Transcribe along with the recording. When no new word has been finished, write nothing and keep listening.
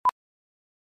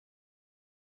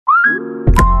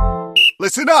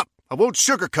Listen up. I won't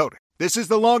sugarcoat it. This is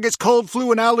the longest cold,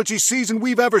 flu, and allergy season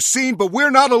we've ever seen, but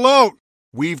we're not alone.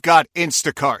 We've got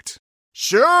Instacart.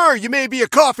 Sure, you may be a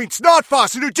coughing snot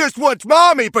faucet who just wants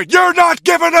mommy, but you're not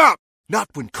giving up! Not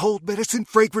when cold medicine,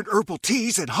 fragrant herbal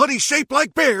teas, and honey shaped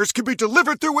like bears can be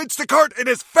delivered through Instacart in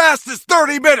as fast as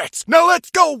 30 minutes! Now let's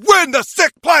go win the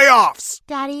sick playoffs!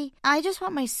 Daddy, I just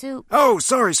want my soup. Oh,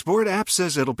 sorry, Sport. App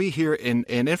says it'll be here in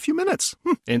a few minutes.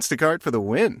 Instacart for the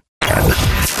win.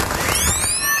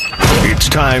 It's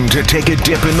time to take a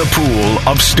dip in the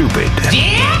pool of stupid.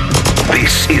 Yeah?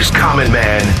 This is Common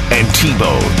Man and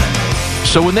T-Bone.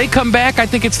 So when they come back, I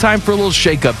think it's time for a little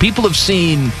shakeup. People have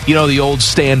seen, the old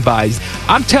standbys.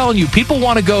 I'm telling you, people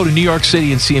want to go to New York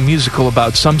City and see a musical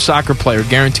about some soccer player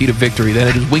guaranteed a victory. Then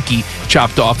it is Winky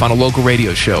chopped off on a local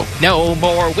radio show. No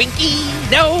more Winky,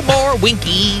 no more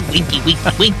Winky, Winky,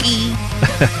 Winky, Winky.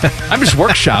 I'm just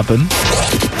workshopping.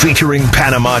 Featuring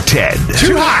Panama Ted,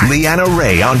 Too hot. Leanna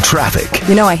Ray on traffic.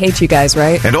 You know I hate you guys,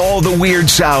 right? And all the weird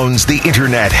sounds the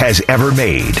internet has ever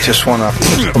made. Just want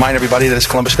to remind everybody that it's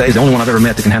Columbus Day. The only one I've ever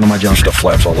met that can handle my junk. Stuff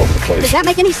flaps all over the place. Does that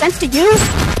make any sense to you?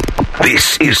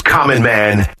 This is Common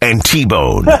Man and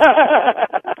T-Bone.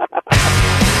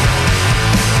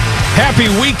 Happy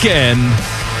weekend.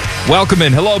 Welcome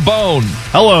in. Hello, Bone.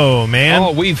 Hello, man.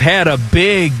 Oh, we've had a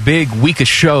big week of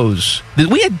shows.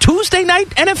 We had Tuesday night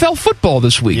NFL football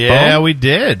this week, Yeah, Bone. we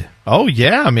did. Oh,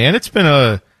 yeah, man. It's been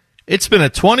a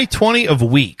 2020 of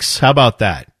weeks. How about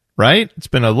that? Right? It's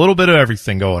been a little bit of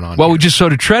everything going on. Well, we just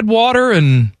sort of tread water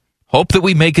and hope that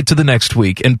we make it to the next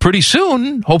week. And pretty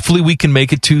soon, hopefully we can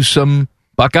make it to some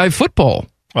Buckeye football.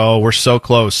 Oh, we're so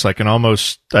close. I can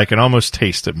almost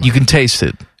taste it. Mike. You can taste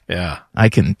it. Yeah. I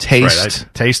can taste. Right.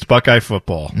 I taste Buckeye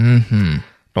football. Mm-hmm.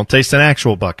 Don't taste an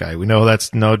actual Buckeye. We know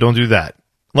don't do that.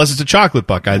 Unless it's a chocolate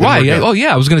Buckeye. Why? Oh,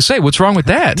 yeah. I was going to say, what's wrong with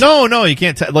that? No, you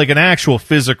can't. Like an actual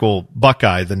physical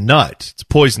Buckeye, the nut. It's a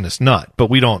poisonous nut. But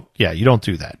we don't. Yeah, you don't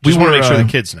do that. Just want to make sure the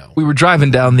kids know. We were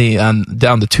driving down the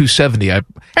 270.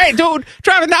 Hey, dude,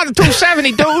 driving down the 270,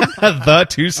 dude. The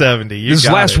 270. This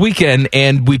is last weekend,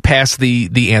 and we passed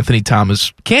the Anthony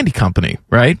Thomas Candy Company,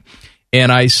 right? And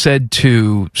I said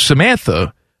to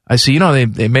Samantha, I said,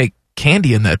 they make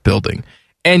candy in that building.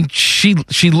 And she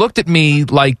looked at me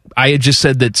like I had just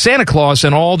said that Santa Claus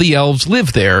and all the elves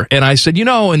live there. And I said,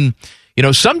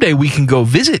 someday we can go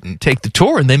visit and take the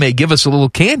tour, and they may give us a little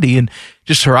candy. And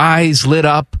just her eyes lit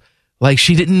up like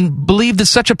she didn't believe that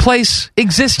such a place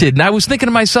existed. And I was thinking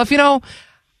to myself,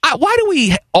 why do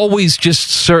we always just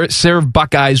serve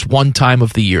Buckeyes one time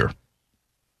of the year?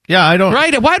 Yeah, I don't.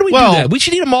 Right? Why do we do that? We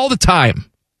should eat them all the time.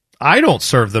 I don't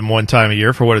serve them one time a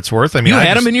year for what it's worth. I mean, you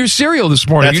had them in your cereal this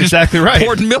morning. That's you just exactly right.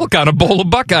 Poured milk on a bowl of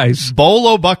Buckeyes.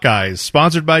 Bowl of Buckeyes,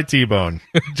 sponsored by T-Bone.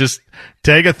 Just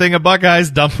take a thing of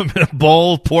Buckeyes, dump them in a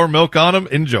bowl, pour milk on them,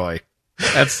 enjoy.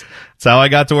 That's how I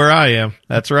got to where I am.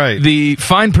 That's right. The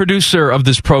fine producer of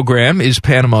this program is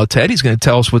Panama Ted. He's going to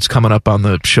tell us what's coming up on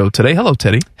the show today. Hello,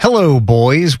 Teddy. Hello,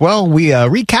 boys. Well, we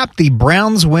recap the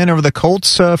Browns win over the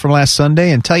Colts from last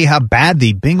Sunday and tell you how bad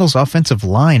the Bengals offensive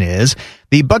line is.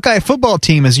 The Buckeye football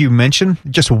team, as you mentioned,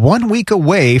 just 1 week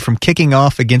away from kicking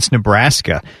off against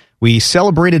Nebraska. We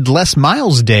celebrated Les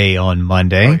Miles Day on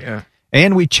Monday. Oh, yeah.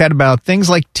 And we chat about things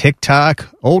like TikTok,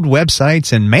 old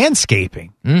websites, and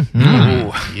manscaping. Mm-hmm.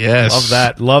 Ooh, yes.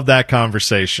 Love that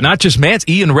conversation. Not just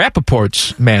Ian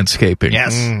Rappaport's manscaping.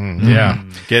 Yes. Yeah.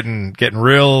 Getting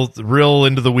real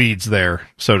into the weeds there,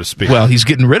 so to speak. Well, he's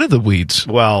getting rid of the weeds.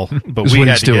 Well, but we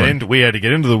had to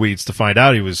get into the weeds to find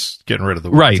out he was getting rid of the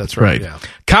weeds. Right. That's right. Yeah.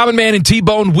 Common Man and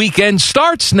T-Bone Weekend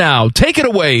starts now. Take it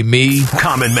away, me.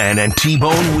 Common Man and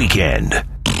T-Bone Weekend.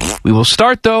 We will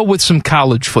start, though, with some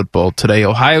college football today.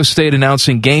 Ohio State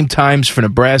announcing game times for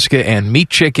Nebraska and Meat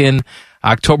Chicken.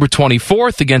 October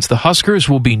 24th against the Huskers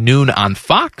will be noon on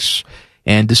Fox,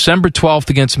 and December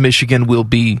 12th against Michigan will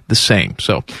be the same.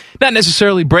 So, not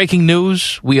necessarily breaking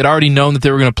news. We had already known that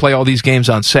they were going to play all these games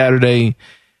on Saturday.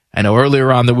 I know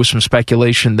earlier on there was some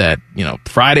speculation that,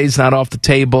 Friday's not off the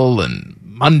table, and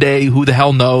Monday, who the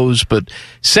hell knows, but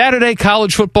Saturday,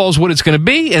 college football is what it's going to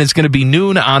be, and it's going to be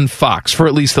noon on Fox for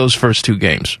at least those first two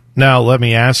games. Now, let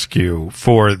me ask you,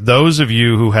 for those of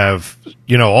you who have,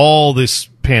 all this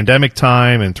pandemic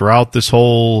time and throughout this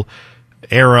whole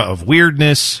era of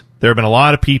weirdness, there have been a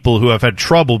lot of people who have had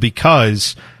trouble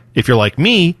because, if you're like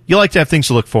me, you like to have things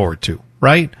to look forward to,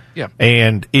 right? Yeah.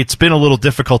 And it's been a little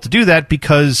difficult to do that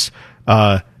because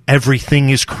everything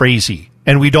is crazy.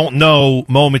 And we don't know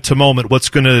moment to moment what's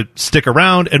going to stick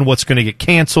around and what's going to get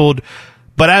canceled.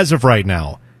 But as of right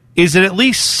now, is it at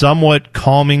least somewhat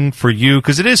calming for you?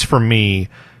 Because it is for me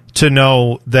to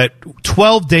know that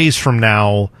 12 days from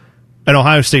now, an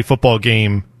Ohio State football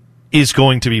game is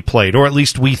going to be played, or at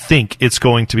least we think it's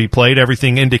going to be played.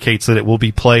 Everything indicates that it will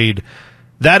be played.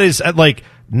 That is like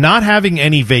not having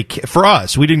any for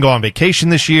us. We didn't go on vacation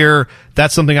this year.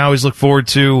 That's something I always look forward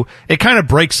to. It kind of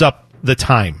breaks up the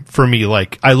time for me.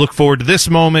 Like, I look forward to this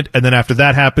moment, and then after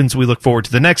that happens, we look forward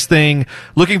to the next thing.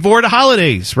 Looking forward to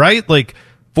holidays, right? Like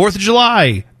 4th of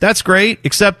July. That's great,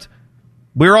 except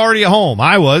we're already at home.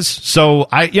 I was. So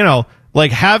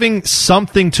like having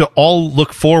something to all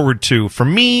look forward to, for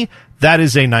me, that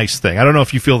is a nice thing. I don't know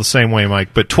if you feel the same way,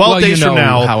 Mike, but 12 days from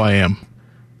now, how I am.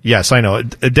 Yes, I know.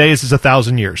 A day is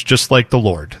 1,000 years, just like the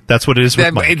Lord. That's what it is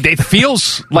with Mike. It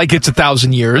feels like it's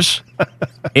 1,000 years.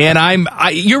 And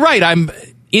you're right.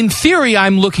 In theory,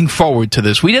 I'm looking forward to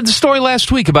this. We did the story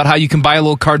last week about how you can buy a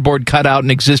little cardboard cutout and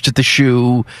exist at the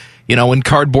shoe, in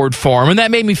cardboard form. And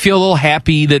that made me feel a little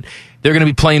happy that they're going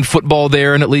to be playing football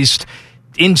there, and at least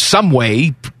in some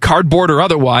way, cardboard or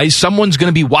otherwise, someone's going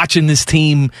to be watching this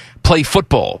team play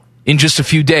football in just a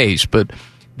few days. But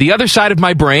the other side of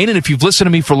my brain, and if you've listened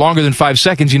to me for longer than 5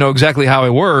 seconds, you know exactly how I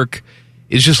work,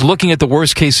 is just looking at the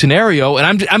worst case scenario.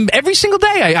 And I'm every single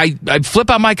day, I flip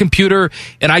out my computer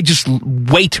and I just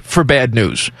wait for bad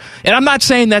news. And I'm not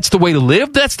saying that's the way to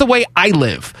live. That's the way I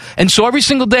live. And so every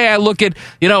single day I look at,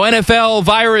 NFL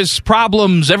virus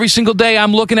problems. Every single day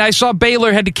I saw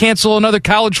Baylor had to cancel another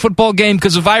college football game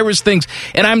because of virus things.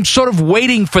 And I'm sort of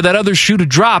waiting for that other shoe to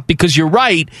drop, because you're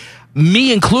right.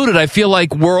 Me included, I feel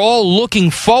like we're all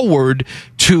looking forward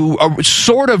to a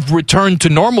sort of return to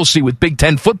normalcy with Big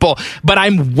Ten football, but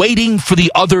I'm waiting for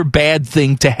the other bad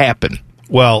thing to happen.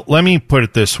 Well, let me put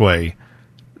it this way.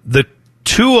 The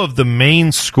two of the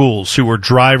main schools who were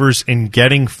drivers in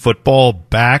getting football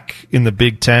back in the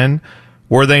Big Ten,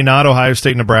 were they not Ohio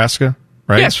State and Nebraska?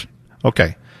 Right? Yes.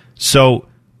 Okay. So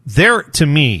there, to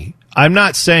me, I'm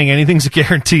not saying anything's a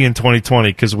guarantee in 2020,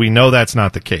 because we know that's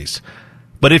not the case.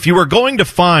 But if you were going to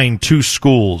find two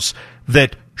schools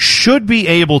that should be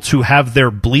able to have their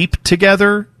bleep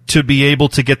together to be able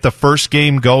to get the first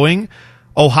game going,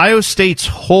 Ohio State's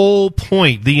whole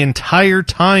point the entire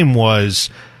time was,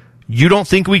 you don't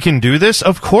think we can do this?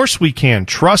 Of course we can.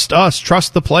 Trust us.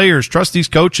 Trust the players. Trust these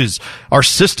coaches. Our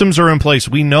systems are in place.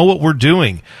 We know what we're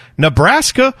doing.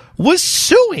 Nebraska was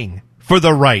suing for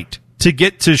the right to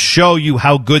get to show you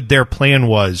how good their plan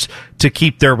was to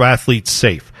keep their athletes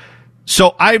safe.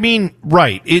 So, I mean,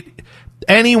 right,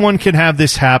 anyone can have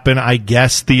this happen, I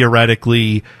guess,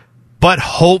 theoretically, but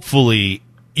hopefully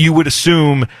you would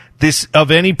assume this,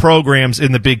 of any programs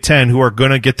in the Big Ten who are going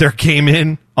to get their game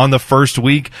in on the first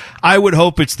week, I would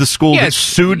hope it's the school that's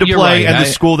sued to play, right, and the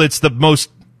school that's the most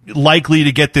likely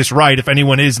to get this right. If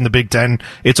anyone is in the Big Ten,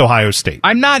 it's Ohio State.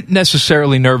 I'm not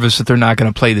necessarily nervous that they're not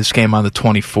going to play this game on the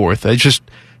 24th. It's just,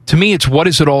 to me, it's what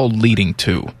is it all leading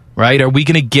to, right? Are we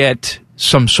going to get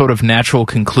some sort of natural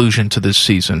conclusion to this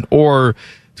season? Or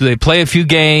do they play a few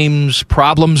games,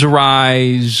 problems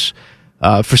arise,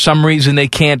 for some reason they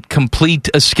can't complete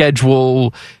a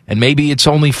schedule, and maybe it's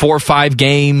only 4 or 5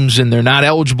 games and they're not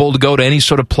eligible to go to any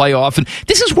sort of playoff? And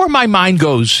this is where my mind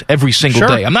goes every single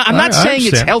day. I'm not saying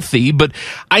it's healthy, but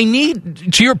I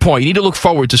need, to your point, you need to look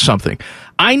forward to something.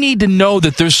 I need to know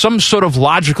that there's some sort of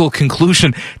logical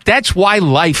conclusion. That's why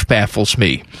life baffles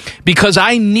me, because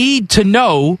I need to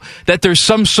know that there's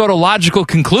some sort of logical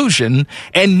conclusion,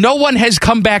 and no one has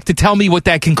come back to tell me what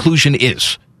that conclusion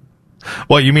is.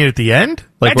 What, you mean at the end?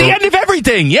 At the end of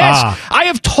everything, yes. I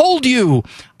have told you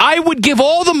I would give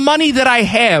all the money that I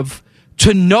have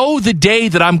to know the day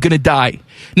that I'm going to die.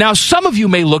 Now, some of you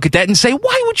may look at that and say,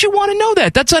 why would you want to know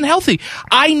that? That's unhealthy.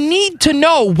 I need to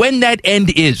know when that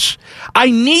end is.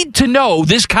 I need to know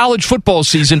this college football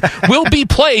season will be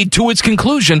played to its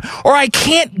conclusion, or I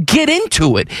can't get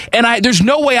into it. And there's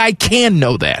no way I can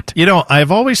know that.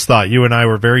 I've always thought you and I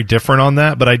were very different on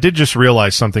that, but I did just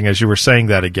realize something as you were saying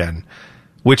that again,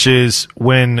 which is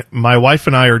when my wife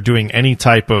and I are doing any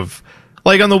type of,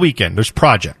 like on the weekend, there's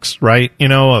projects, right?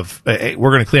 Hey,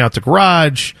 we're going to clean out the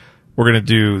garage. We're going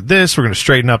to do this. We're going to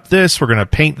straighten up this. We're going to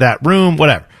paint that room,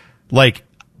 whatever. Like,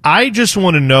 I just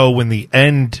want to know when the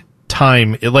end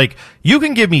time, like, you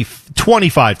can give me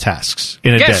 25 tasks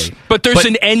in a day. But there's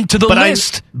an end to the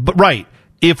list. Right.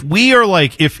 If we are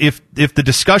like, if the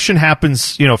discussion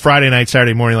happens, Friday night,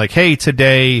 Saturday morning, like, hey,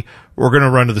 today we're going to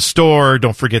run to the store.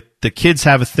 Don't forget the kids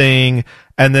have a thing.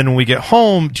 And then when we get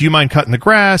home, do you mind cutting the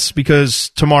grass? Because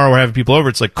tomorrow we're having people over.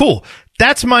 It's like, cool.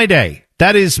 That's my day.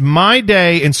 That is my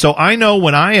day. And so I know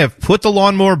when I have put the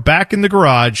lawnmower back in the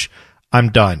garage, I'm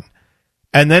done.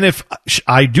 And then if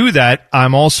I do that,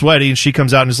 I'm all sweaty and she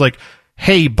comes out and is like,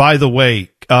 hey, by the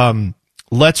way,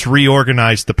 let's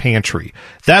reorganize the pantry.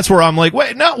 That's where I'm like,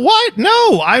 wait, no, what?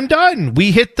 No, I'm done.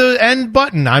 We hit the end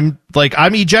button. I'm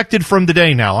ejected from the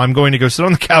day now. I'm going to go sit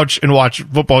on the couch and watch a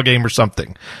football game or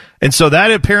something. And so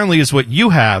that apparently is what you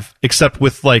have, except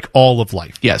with like all of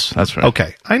life. Yes, that's right.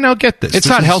 Okay, I now get this. It's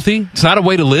not healthy. It's not a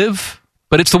way to live,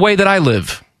 but it's the way that I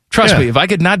live. Trust me, if I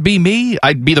could not be me,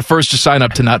 I'd be the first to sign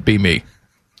up to not be me.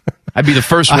 I'd be the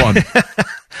first one.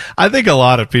 I think a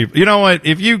lot of people, you know what,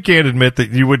 if you can't admit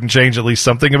that you wouldn't change at least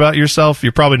something about yourself,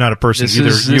 you're probably not a person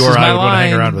you or I would want to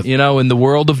hang around with. You know, in the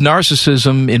world of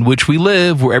narcissism in which we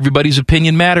live, where everybody's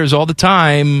opinion matters all the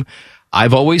time,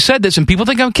 I've always said this, and people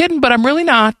think I'm kidding, but I'm really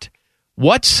not.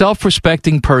 What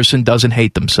self-respecting person doesn't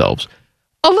hate themselves?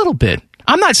 A little bit.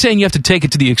 I'm not saying you have to take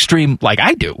it to the extreme like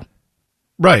I do.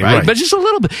 Right. But just a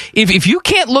little bit. If you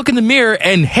can't look in the mirror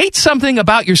and hate something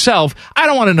about yourself, I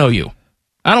don't want to know you.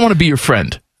 I don't want to be your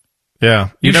friend. Yeah.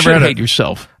 You never hate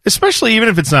yourself. Especially even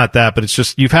if it's not that, but it's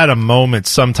just you've had a moment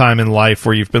sometime in life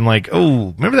where you've been like,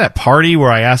 oh, remember that party where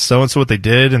I asked so-and-so what they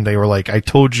did? And they were like, I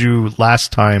told you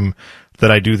last time that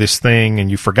I do this thing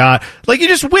and you forgot. Like you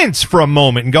just wince for a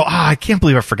moment and go, I can't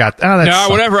believe I forgot.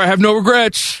 Whatever. I have no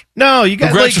regrets. No, you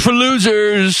got regrets for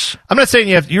losers. I'm not saying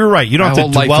you're right. You don't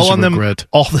have to dwell on them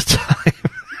all the time.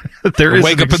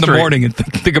 Wake up in the morning and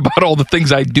think about all the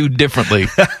things I do differently.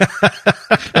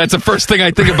 That's the first thing I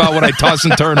think about when I toss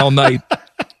and turn all night.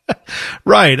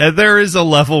 Right. And there is a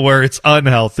level where it's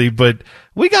unhealthy, but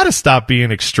we got to stop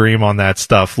being extreme on that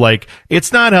stuff. Like,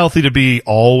 it's not healthy to be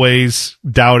always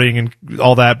doubting and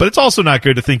all that, but it's also not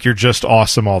good to think you're just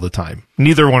awesome all the time.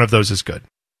 Neither one of those is good.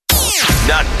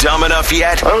 Not dumb enough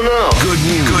yet? I don't know. Good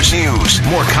news.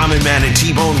 More Common Man and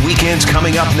T-Bone weekends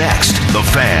coming up next. The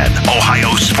Fan,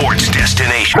 Ohio sports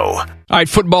destination. All right,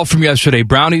 football from yesterday.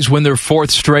 Brownies win their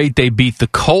fourth straight. They beat the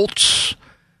Colts.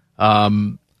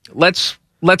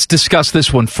 Let's discuss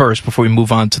this one first before we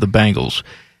move on to the Bengals.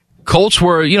 Colts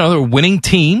were, they're a winning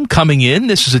team coming in.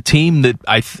 This is a team that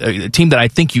I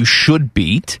think you should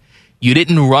beat. You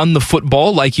didn't run the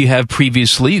football like you have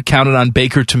previously. You counted on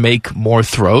Baker to make more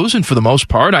throws, and for the most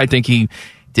part, I think he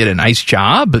did a nice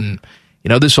job. And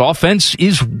this offense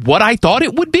is what I thought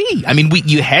it would be. I mean,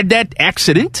 you had that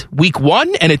accident week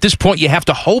 1, and at this point, you have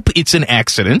to hope it's an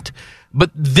accident.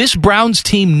 But this Browns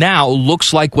team now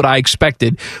looks like what I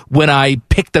expected when I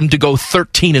picked them to go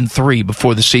 13-3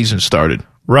 before the season started.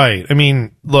 Right. I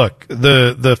mean, look,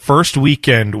 the first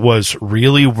weekend was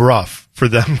really rough for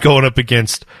them going up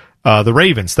against the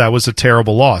Ravens. That was a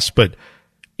terrible loss, but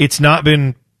it's not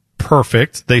been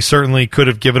perfect. They certainly could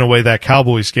have given away that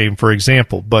Cowboys game, for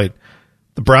example, but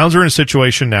the Browns are in a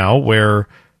situation now where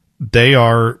they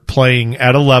are playing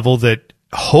at a level that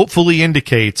hopefully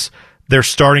indicates they're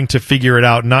starting to figure it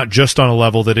out, not just on a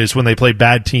level that is when they play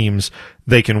bad teams,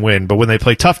 they can win. But when they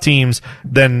play tough teams,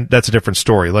 then that's a different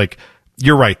story. Like,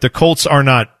 you're right. The Colts are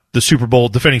not the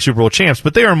defending Super Bowl champs,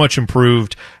 but they are much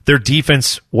improved. Their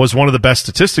defense was one of the best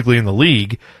statistically in the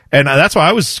league. And that's why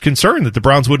I was concerned that the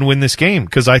Browns wouldn't win this game,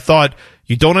 because I thought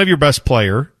you don't have your best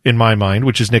player, in my mind,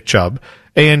 which is Nick Chubb,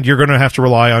 and you're going to have to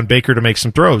rely on Baker to make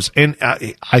some throws. And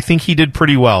I think he did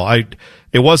pretty well.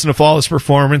 It wasn't a flawless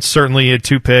performance. Certainly he had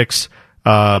 2 picks.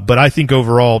 But I think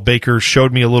overall Baker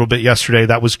showed me a little bit yesterday.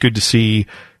 That was good to see.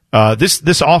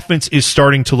 This offense is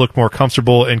starting to look more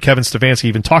comfortable, and Kevin Stefanski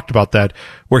even talked about that,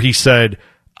 where he said,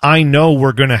 I know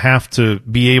we're going to have to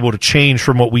be able to change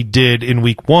from what we did in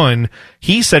week 1.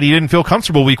 He said he didn't feel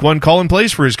comfortable week 1 calling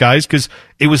plays for his guys because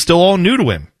it was still all new to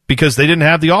him, because they didn't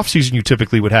have the offseason you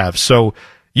typically would have. So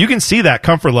you can see that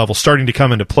comfort level starting to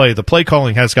come into play. The play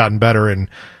calling has gotten better, and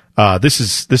this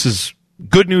is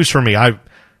good news for me.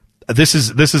 This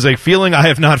is a feeling I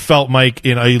have not felt, Mike,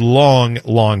 in a long,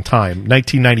 long time.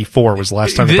 1994 was the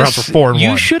last time the Browns were 4-1.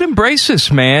 You should embrace this,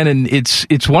 man, and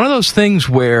it's one of those things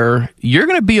where you're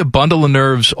going to be a bundle of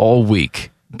nerves all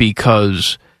week,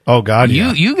 because you got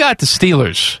the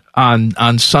Steelers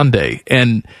on Sunday,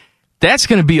 and that's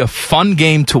going to be a fun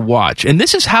game to watch. And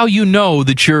this is how you know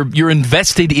that you're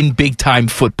invested in big time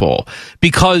football,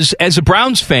 because as a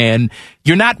Browns fan,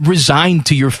 you're not resigned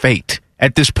to your fate.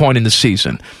 At this point in the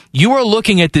season, you are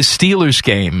looking at this Steelers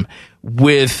game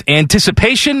with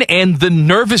anticipation and the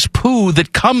nervous poo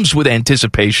that comes with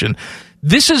anticipation.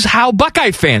 This is how Buckeye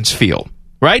fans feel.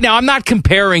 Right now, I'm not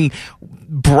comparing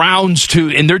Browns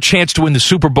and their chance to win the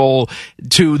Super Bowl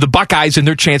to the Buckeyes and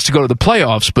their chance to go to the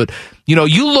playoffs. But,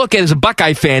 you look at as a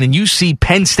Buckeye fan and you see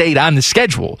Penn State on the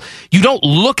schedule. You don't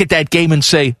look at that game and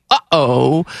say,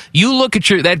 uh-oh. You look at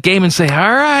that game and say, all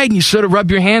right, and you sort of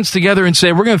rub your hands together and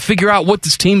say, we're going to figure out what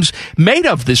this team's made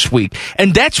of this week.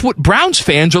 And that's what Browns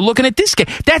fans are looking at this game.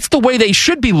 That's the way they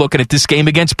should be looking at this game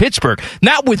against Pittsburgh.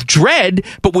 Not with dread,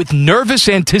 but with nervous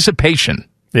anticipation.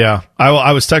 Yeah,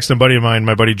 I was texting a buddy of mine,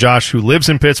 my buddy Josh, who lives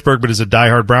in Pittsburgh but is a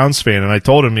diehard Browns fan, and I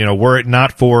told him, were it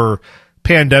not for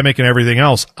pandemic and everything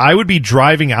else, I would be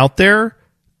driving out there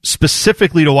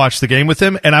specifically to watch the game with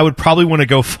him, and I would probably want to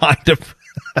go find him.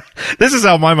 This is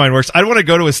how my mind works. I'd want to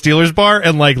go to a Steelers bar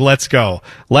and let's go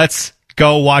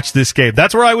watch this game.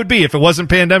 That's where I would be if it wasn't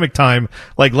pandemic time.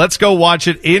 Let's go watch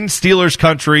it in Steelers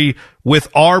country with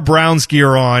our Browns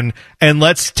gear on, and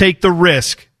let's take the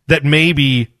risk that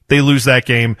maybe they lose that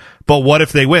game, but what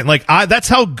if they win? That's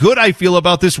how good I feel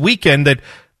about this weekend, that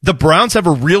the Browns have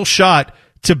a real shot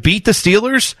to beat the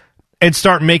Steelers and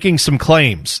start making some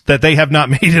claims that they have not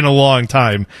made in a long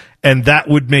time, and that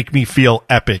would make me feel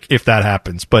epic if that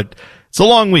happens. But it's a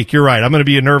long week. You're right. I'm going to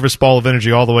be a nervous ball of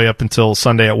energy all the way up until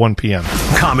Sunday at 1 p.m.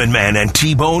 Common Man and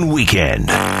T-Bone Weekend.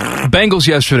 Bengals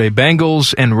yesterday.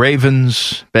 Bengals and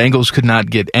Ravens. Bengals could not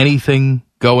get anything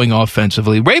going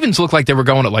offensively. Ravens looked like they were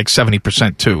going at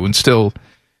 70% too, and still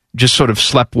just sort of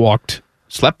sleepwalked.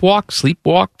 Sleepwalky.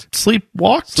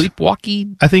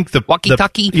 I think the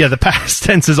walkie-talkie. Yeah, the past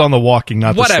tense is on the walking,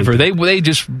 not whatever. The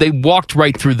sleeping. They walked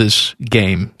right through this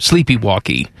game. Sleepy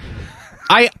walkie.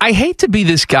 I hate to be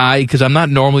this guy because I'm not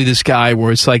normally this guy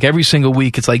where it's every single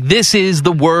week it's this is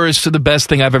the worst or the best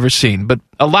thing I've ever seen. But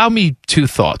allow me two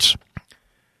thoughts.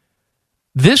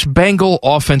 This Bengal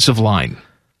offensive line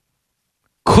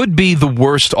could be the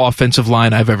worst offensive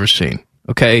line I've ever seen.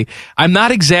 Okay? I'm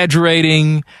not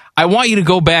exaggerating. I want you to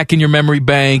go back in your memory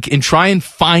bank and try and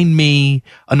find me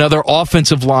another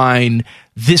offensive line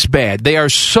this bad. They are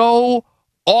so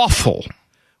awful.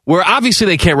 Where obviously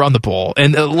they can't run the ball.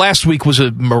 And last week was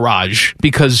a mirage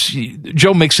because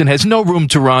Joe Mixon has no room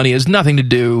to run. He has nothing to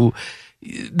do.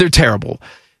 They're terrible.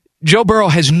 Joe Burrow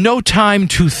has no time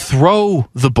to throw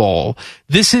the ball.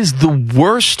 This is the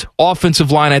worst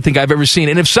offensive line I think I've ever seen.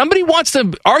 And if somebody wants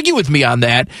to argue with me on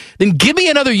that, then give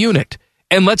me another unit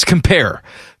and let's compare.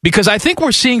 Because I think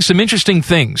we're seeing some interesting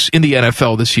things in the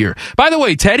NFL this year. By the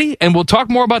way, Teddy, and we'll talk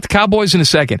more about the Cowboys in a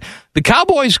second, the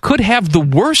Cowboys could have the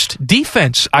worst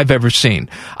defense I've ever seen.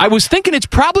 I was thinking it's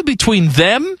probably between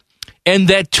them and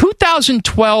that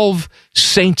 2012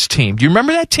 Saints team. Do you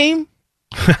remember that team?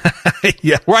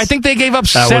 Yes. Where I think they gave up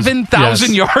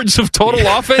 7,000 yards of total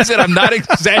offense, and I'm not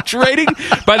exaggerating.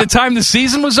 By the time the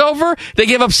season was over, they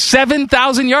gave up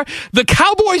 7,000 yards. The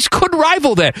Cowboys could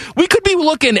rival that. We could be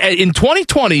looking at, in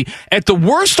 2020 at the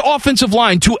worst offensive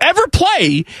line to ever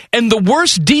play and the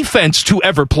worst defense to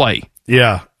ever play.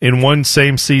 Yeah, in one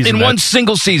same season. In one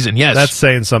single season, yes. That's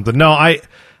saying something. No,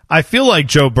 I feel like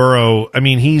Joe Burrow, I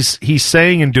mean, he's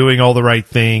saying and doing all the right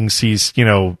things. He's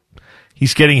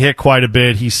getting hit quite a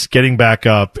bit. He's getting back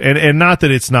up, and not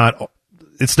that it's not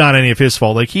any of his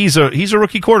fault. He's a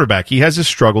rookie quarterback. He has his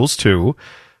struggles too,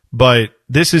 but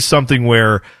this is something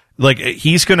where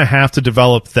he's going to have to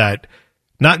develop that,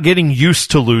 not getting used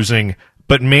to losing,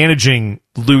 but managing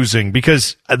losing,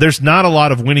 because there's not a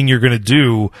lot of winning you're going to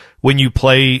do when you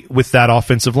play with that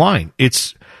offensive line.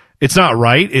 It's not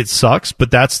right. It sucks, but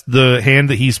that's the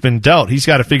hand that he's been dealt. He's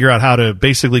got to figure out how to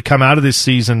basically come out of this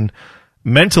season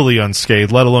mentally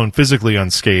unscathed, let alone physically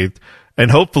unscathed,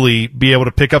 and hopefully be able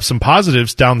to pick up some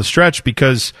positives down the stretch,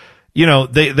 because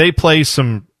they play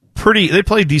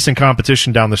decent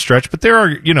competition down the stretch, but there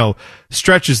are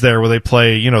stretches there where they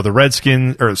play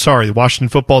the Washington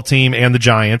football team and the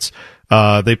Giants.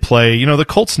 They play the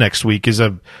Colts next week.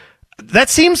 That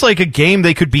seems like a game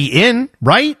they could be in,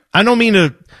 right? I'm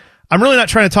really not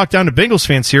trying to talk down to Bengals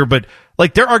fans here, but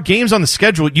there are games on the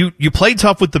schedule. You played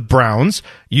tough with the Browns.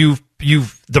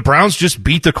 The Browns just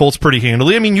beat the Colts pretty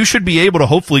handily. I mean, you should be able to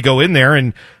hopefully go in there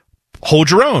and hold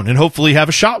your own and hopefully have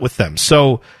a shot with them.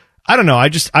 So I don't know.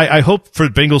 I hope for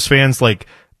Bengals fans,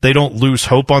 they don't lose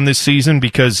hope on this season,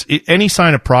 because any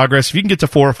sign of progress, if you can get to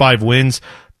 4 or 5 wins,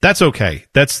 that's okay.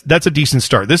 That's a decent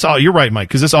start. You're right, Mike,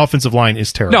 because this offensive line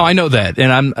is terrible. No, I know that.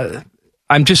 And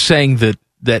I'm just saying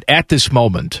that at this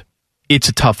moment, it's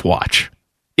a tough watch.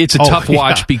 It's a tough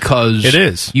watch because it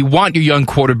is. You want your young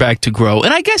quarterback to grow,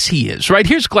 and I guess he is, right?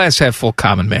 Here's glass half full,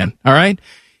 Common Man, all right?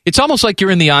 It's almost like you're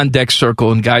in the on-deck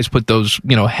circle and guys put those,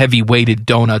 heavy-weighted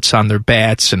donuts on their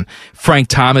bats, and Frank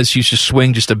Thomas used to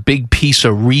swing just a big piece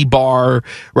of rebar,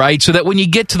 right? So that when you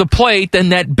get to the plate, then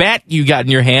that bat you got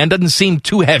in your hand doesn't seem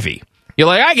too heavy. You're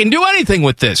like, I can do anything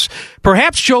with this.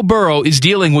 Perhaps Joe Burrow is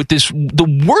dealing with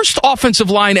the worst offensive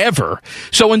line ever.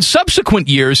 So in subsequent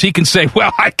years, he can say,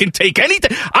 well, I can take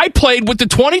anything. I played with the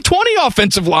 2020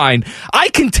 offensive line. I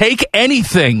can take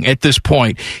anything at this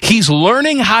point. He's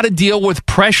learning how to deal with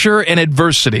pressure and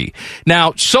adversity.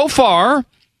 Now, so far,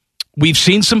 we've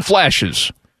seen some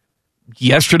flashes.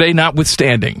 Yesterday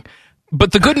notwithstanding.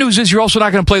 But the good news is you're also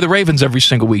not going to play the Ravens every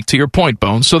single week, to your point,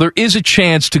 Bones. So there is a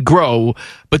chance to grow.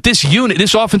 But this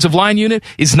offensive line unit,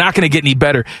 is not going to get any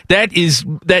better. That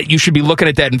you should be looking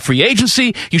at that in free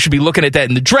agency. You should be looking at that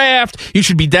in the draft. You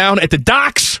should be down at the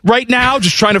docks right now,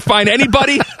 just trying to find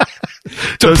anybody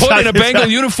to put in a Bengal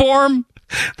uniform.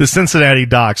 The Cincinnati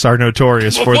docks are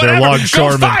notorious for their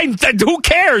longshoremen. Fine. Who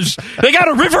cares? They got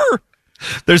a river.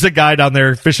 There's a guy down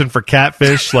there fishing for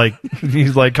catfish. Like,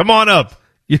 he's like, come on up.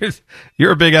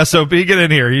 You're a big SOB. Get in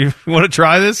here. You want to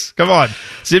try this? Come on.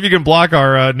 See if you can block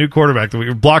our new quarterback.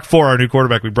 Block for our new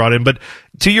quarterback we brought in. But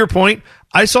to your point,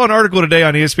 I saw an article today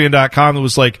on ESPN.com that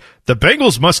was like, the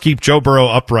Bengals must keep Joe Burrow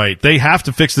upright. They have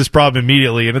to fix this problem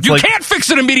immediately. And it's you can't fix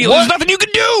it immediately. There's nothing you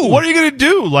can do. What are you going to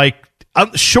do? Like,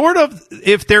 short of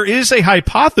if there is a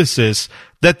hypothesis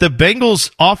that the Bengals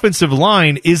offensive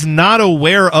line is not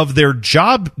aware of their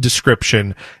job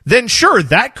description, then sure,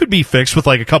 that could be fixed with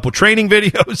like a couple training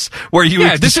videos where you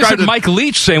this isn't Mike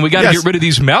Leach saying we got to get rid of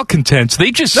these malcontents.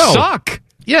 They just suck.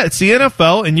 Yeah, it's the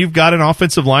NFL, and you've got an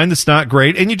offensive line that's not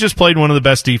great, and you just played one of the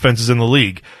best defenses in the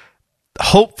league.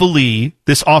 Hopefully,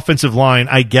 this offensive line,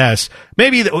 I guess,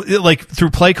 maybe like through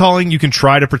play calling, you can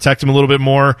try to protect him a little bit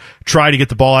more, try to get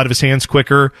the ball out of his hands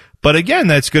quicker. But again,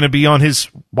 that's going to be on his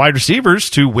wide receivers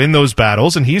to win those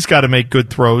battles, and he's got to make good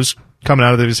throws coming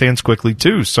out of his hands quickly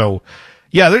too. So,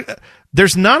 yeah,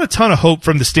 there's not a ton of hope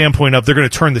from the standpoint of they're going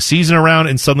to turn the season around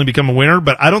and suddenly become a winner,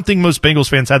 but I don't think most Bengals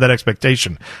fans had that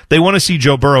expectation. They want to see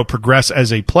Joe Burrow progress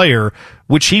as a player,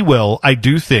 which he will, I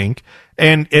do think.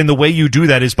 And the way you do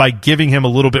that is by giving him a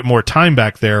little bit more time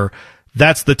back there.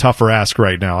 That's the tougher ask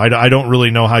right now. I don't really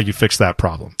know how you fix that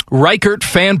problem. Reichert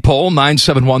fan poll,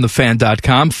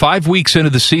 971thefan.com. 5 weeks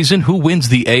into the season, who wins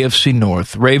the AFC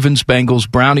North? Ravens, Bengals,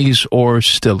 Brownies, or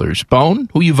Steelers? Bone,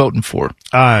 who you voting for?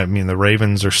 I mean, the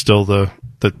Ravens are still the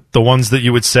ones that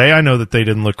you would say. I know that they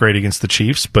didn't look great against the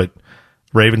Chiefs, but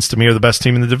Ravens to me are the best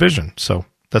team in the division. So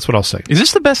that's what I'll say. Is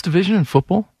this the best division in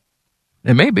football?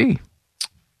 It may be.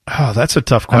 Oh, that's a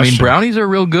tough question. I mean, Brownies are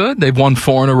real good. They've won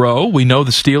 4 in a row. We know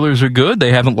the Steelers are good.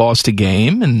 They haven't lost a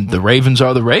game, and the Ravens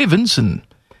are the Ravens, and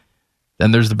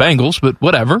then there's the Bengals, but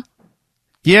whatever.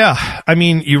 Yeah, I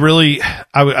mean, you really,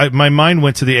 my mind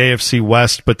went to the AFC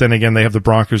West, but then again, they have the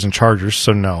Broncos and Chargers,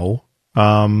 so no.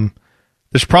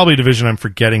 There's probably a division I'm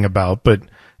forgetting about, but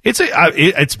it's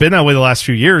been that way the last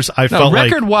few years. Felt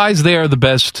record-wise, they are the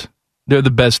best. They're the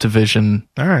best division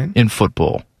in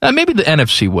football. Maybe the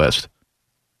NFC West.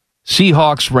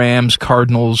 Seahawks, Rams,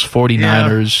 Cardinals,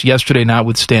 49ers. Yeah. Yesterday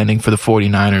notwithstanding for the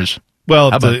 49ers.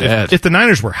 Well, if the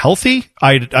Niners were healthy,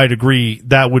 I'd agree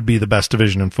that would be the best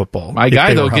division in football. My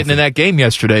guy, though, getting in that game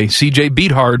yesterday, CJ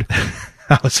Beathard.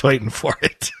 I was waiting for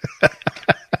it.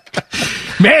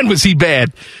 Man, was he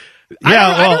bad. Yeah,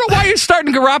 I don't know why you're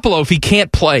starting Garoppolo if he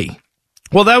can't play.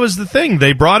 Well, that was the thing.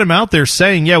 They brought him out there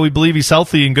saying, yeah, we believe he's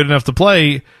healthy and good enough to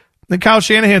play. Then Kyle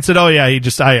Shanahan said, oh, yeah,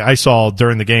 I saw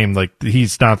during the game, like,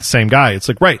 he's not the same guy. It's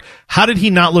like, right. How did he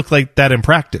not look like that in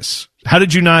practice? How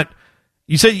did you not?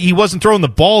 You said he wasn't throwing the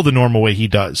ball the normal way he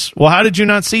does. Well, how did you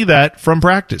not see that from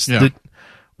practice? Yeah.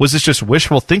 Was this just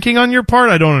wishful thinking on your part?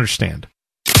 I don't understand.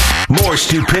 More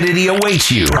stupidity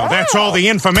awaits you. Well, that's all the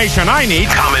information I need.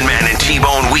 Common Man and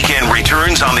T-Bone Weekend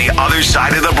returns on the other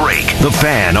side of the break. The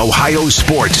Fan, Ohio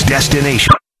sports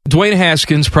destination. Dwayne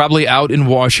Haskins probably out in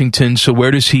Washington, so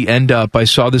where does he end up? I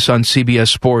saw this on CBS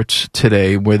Sports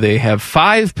today, where they have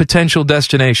 5 potential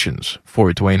destinations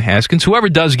for Dwayne Haskins. Whoever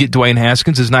does get Dwayne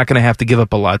Haskins is not going to have to give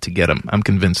up a lot to get him. I'm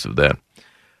convinced of that.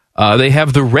 They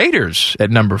have the Raiders at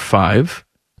number 5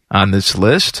 on this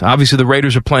list. Obviously, the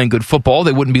Raiders are playing good football.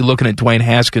 They wouldn't be looking at Dwayne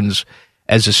Haskins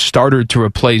as a starter to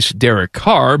replace Derek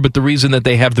Carr, but the reason that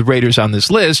they have the Raiders on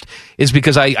this list is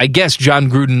because I guess John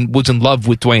Gruden was in love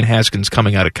with Dwayne Haskins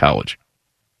coming out of college.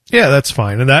 Yeah, that's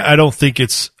fine. And I don't think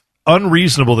it's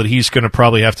unreasonable that he's going to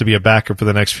probably have to be a backup for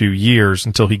the next few years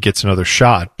until he gets another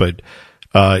shot. But,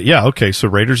 yeah, okay, so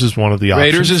Raiders is one of the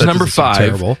options. Raiders is number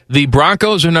 5. The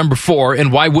Broncos are number 4,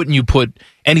 and why wouldn't you put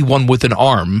anyone with an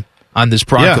arm on this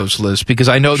Broncos list? Because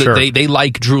I know that they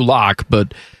like Drew Lock,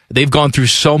 but they've gone through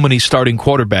so many starting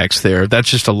quarterbacks there. That's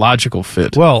just a logical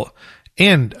fit. Well,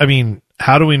 and, I mean,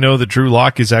 how do we know that Drew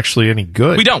Lock is actually any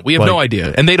good? We don't. We have no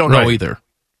idea, and they don't know either.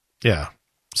 Yeah.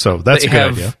 So that's a good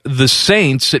have idea. The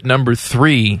Saints at number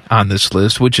 3 on this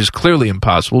list, which is clearly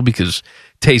impossible because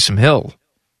Taysom Hill,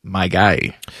 my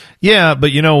guy. Yeah,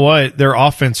 but you know what? Their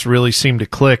offense really seemed to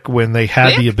click when they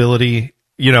had the ability,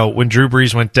 when Drew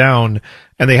Brees went down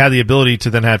and they had the ability to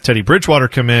then have Teddy Bridgewater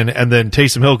come in and then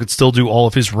Taysom Hill could still do all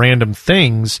of his random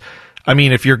things. I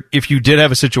mean, if you did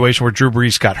have a situation where Drew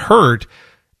Brees got hurt,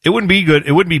 it wouldn't be good.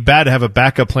 It wouldn't be bad to have a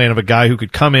backup plan of a guy who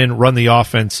could come in, run the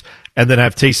offense, and then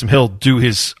have Taysom Hill do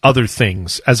his other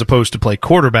things as opposed to play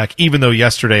quarterback, even though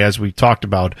yesterday, as we talked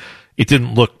about, it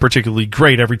didn't look particularly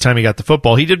great every time he got the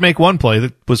football. He did make one play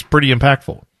that was pretty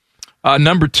impactful.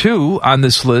 Number 2 on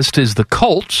this list is the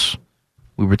Colts.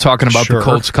 We were talking about the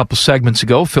Colts a couple segments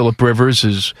ago. Phillip Rivers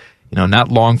is, not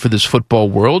long for this football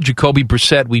world. Jacoby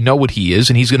Brissett, we know what he is,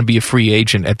 and he's going to be a free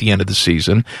agent at the end of the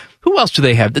season. Who else do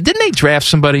they have? Didn't they draft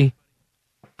somebody?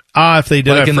 If they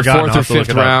did, like in the 4th or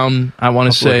 5th round, round, I want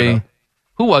to say.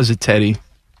 Who was it, Teddy?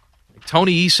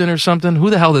 Tony Eason or something? Who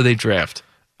the hell did they draft?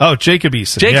 Oh, Jacob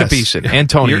Eason. Jacob Eason and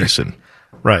Tony Eason.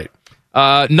 Right.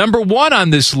 Number 1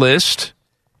 on this list,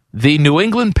 the New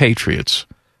England Patriots.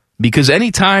 Because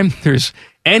anytime there's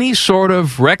any sort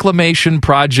of reclamation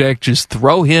project, just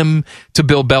throw him to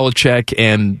Bill Belichick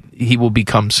and he will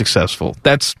become successful.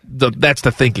 That's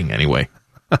the thinking anyway.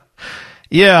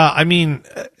 Yeah, I mean,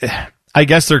 I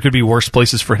guess there could be worse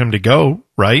places for him to go,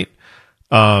 right?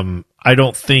 I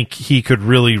don't think he could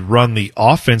really run the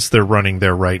offense they're running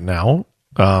there right now.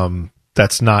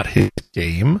 That's not his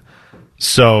game.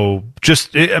 So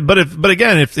but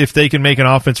again, if they can make an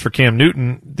offense for Cam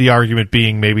Newton, the argument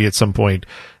being maybe at some point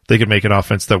they could make an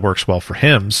offense that works well for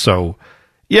him. So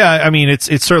yeah, I mean,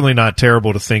 it's certainly not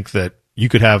terrible to think that you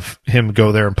could have him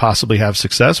go there and possibly have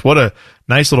success. What a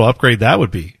nice little upgrade that would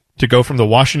be, to go from the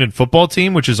Washington football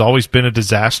team, which has always been a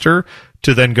disaster,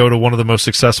 to then go to one of the most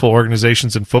successful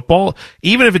organizations in football.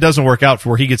 Even if it doesn't work out for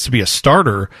where he gets to be a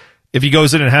starter, if he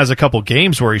goes in and has a couple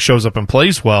games where he shows up and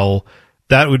plays well,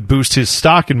 that would boost his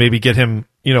stock and maybe get him,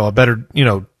 a better,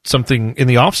 something in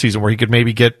the offseason where he could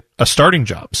maybe get a starting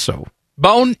job. So,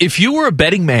 Bone, if you were a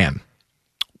betting man,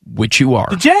 which you are,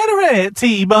 degenerate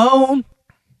T-Bone,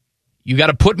 you got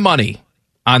to put money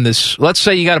on this. Let's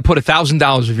say you got to put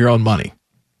 $1,000 of your own money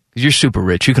because you're super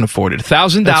rich. You can afford it.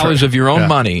 $1,000 of your own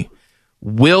money.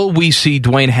 Will we see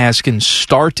Dwayne Haskins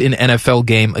start an NFL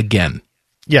game again?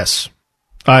 Yes.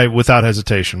 I, without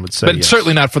hesitation, would say but yes.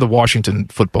 Certainly not for the Washington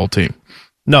football team.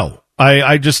 No.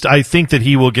 I think that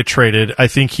he will get traded. I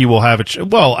think he will have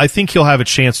I think he'll have a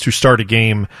chance to start a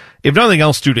game, if nothing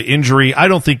else due to injury. I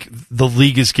don't think the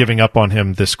league is giving up on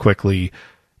him this quickly,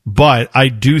 but I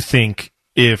do think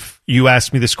if you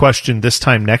ask me this question this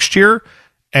time next year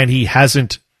and he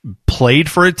hasn't played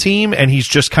for a team and he's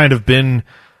just kind of been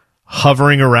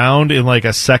hovering around in like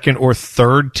a second or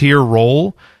third tier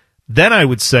role, then I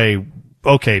would say,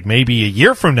 okay, maybe a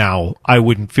year from now, I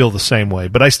wouldn't feel the same way.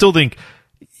 But I still think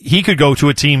he could go to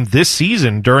a team this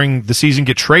season, during the season,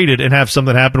 get traded and have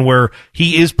something happen where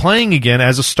he is playing again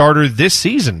as a starter this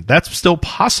season. That's still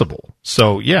possible.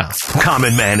 So, yeah.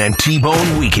 Common Man and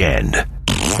T-Bone Weekend.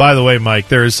 By the way, Mike,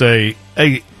 there's a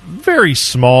very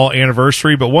small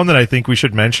anniversary, but one that I think we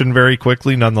should mention very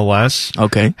quickly nonetheless.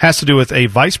 Okay. Has to do with a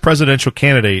vice presidential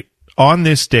candidate on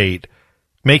this date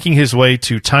making his way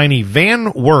to tiny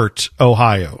Van Wert,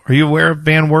 Ohio. Are you aware of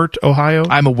Van Wert, Ohio?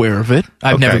 I'm aware of it.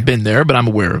 I've never been there, but I'm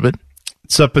aware of it.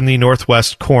 It's up in the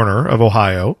northwest corner of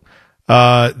Ohio.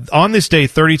 On this day,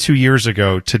 32 years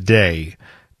ago today,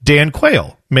 Dan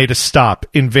Quayle made a stop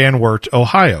in Van Wert,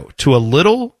 Ohio, to a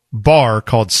little bar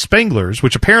called Spengler's,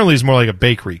 which apparently is more like a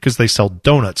bakery because they sell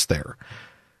donuts there.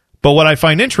 But what I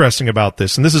find interesting about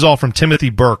this, and this is all from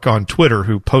Timothy Burke on Twitter,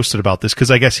 who posted about this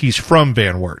because I guess he's from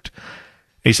Van Wert.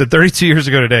 He said 32 years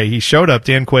ago today, he showed up,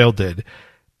 Dan Quayle did,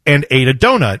 and ate a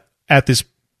donut at this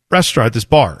restaurant, this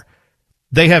bar.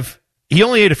 He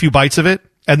only ate a few bites of it,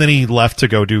 and then he left to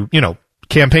go do,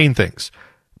 campaign things.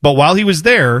 But while he was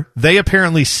there, they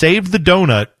apparently saved the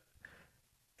donut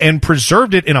and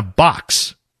preserved it in a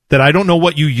box that I don't know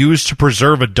what you use to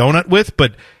preserve a donut with,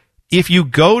 but if you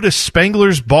go to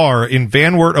Spengler's Bar in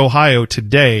Van Wert, Ohio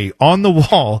today, on the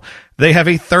wall, they have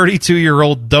a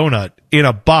 32-year-old donut in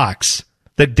a box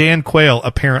that Dan Quayle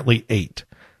apparently ate.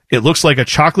 It looks like a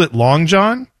chocolate Long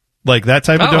John, like that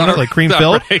type of donut, like cream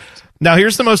filled. Right. Now,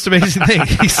 here's the most amazing thing.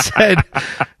 He said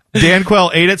Dan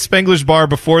Quayle ate at Spengler's Bar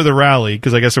before the rally,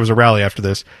 because I guess there was a rally after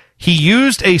this. He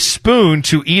used a spoon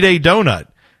to eat a donut.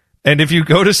 And if you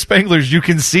go to Spengler's, you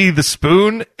can see the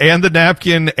spoon and the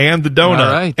napkin and the donut.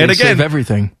 All right. And again, save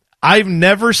everything. I've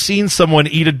never seen someone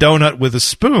eat a donut with a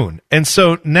spoon. And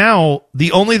so now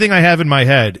the only thing I have in my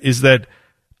head is that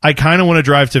I kind of want to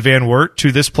drive to Van Wert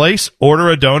to this place,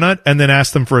 order a donut, and then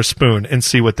ask them for a spoon and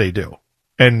see what they do.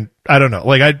 And I don't know.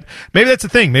 Maybe that's a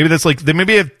thing. Maybe that's maybe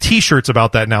they have T-shirts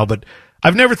about that now, but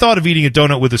I've never thought of eating a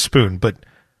donut with a spoon. But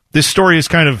this story has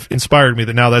kind of inspired me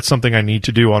that now that's something I need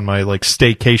to do on my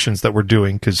staycations that we're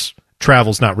doing, because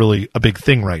travel's not really a big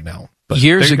thing right now. But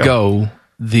years ago,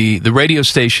 the radio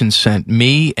station sent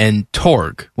me and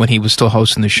Torg, when he was still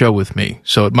hosting the show with me,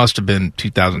 so it must have been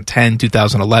 2010,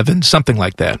 2011, something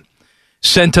like that,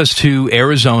 sent us to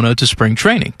Arizona to spring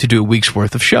training to do a week's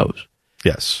worth of shows.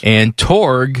 Yes. And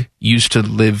Torg used to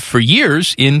live for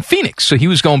years in Phoenix, so he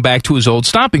was going back to his old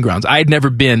stomping grounds. I had never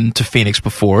been to Phoenix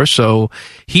before, so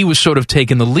he was sort of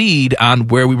taking the lead on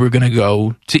where we were going to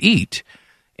go to eat.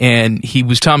 And he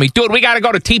was telling me, dude, we got to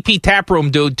go to TP Tap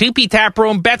Room, dude. TP Tap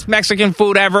Room, best Mexican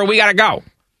food ever. We got to go.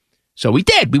 So we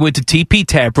did. We went to TP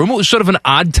Tap Room. It was sort of an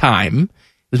odd time.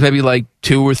 It was maybe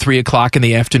 2 or 3 o'clock in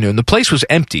the afternoon. The place was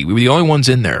empty. We were the only ones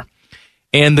in there.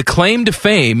 And the claim to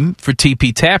fame for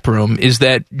TP Tap Room is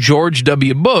that George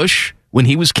W. Bush, when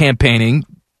he was campaigning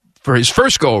for his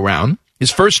first go-around,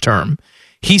 his first term,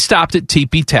 he stopped at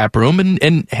TP Tap Room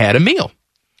and had a meal.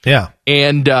 Yeah.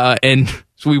 And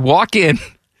so we walk in.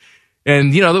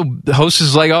 And, the host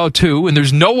is like, 2, and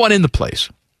there's no one in the place.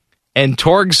 And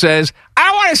Torg says,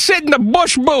 I want to sit in the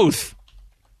Bush booth,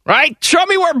 right? Show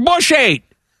me where Bush ate.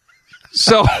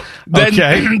 So then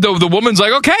the woman's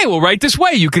like, okay, well, right this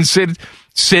way. You can sit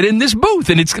in this booth.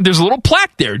 And there's a little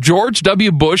plaque there. George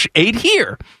W. Bush ate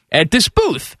here at this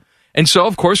booth. And so,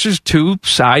 of course, there's 2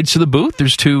 sides to the booth.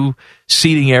 There's 2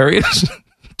 seating areas.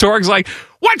 Torg's like,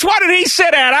 which one did he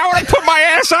sit at? I want to put my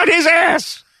ass on his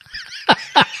ass.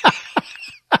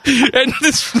 And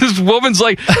this woman's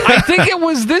like, I think it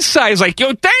was this size. Like,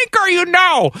 you think or you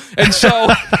know? And so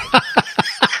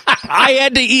I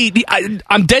had to eat.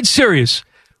 I'm dead serious.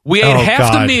 We ate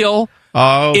half the meal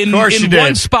in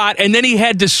one spot, and then he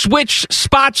had to switch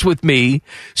spots with me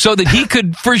so that he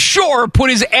could for sure put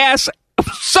his ass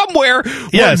somewhere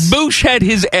where Bush had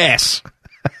his ass.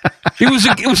 It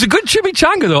was a good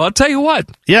chimichanga, though. I'll tell you what.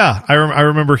 Yeah, I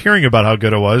remember hearing about how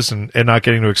good it was and not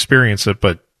getting to experience it,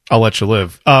 but I'll let you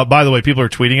live. By the way, people are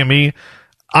tweeting at me.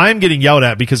 I'm getting yelled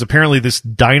at because apparently this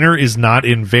diner is not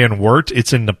in Van Wert.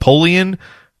 It's in Napoleon,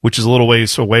 which is a little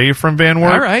ways away from Van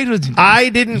Wert. All right. I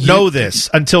didn't know this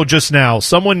until just now.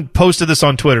 Someone posted this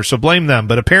on Twitter, so blame them.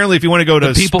 But apparently if you want to go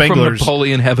to people Spengler's, from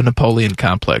Napoleon have a Napoleon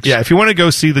complex. Yeah, if you want to go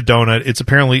see the donut, it's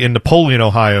apparently in Napoleon,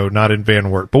 Ohio, not in Van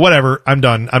Wert. But whatever, I'm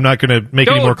done. I'm not going to make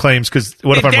any more claims because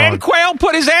what if I'm wrong? Dan Quayle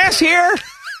put his ass here?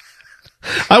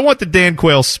 I want the Dan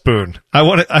Quayle spoon. I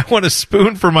want a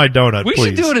spoon for my donut, We please.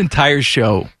 should do an entire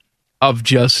show of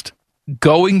just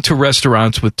going to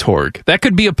restaurants with Torg. That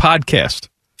could be a podcast.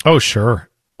 Oh, sure.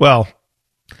 Well,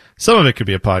 some of it could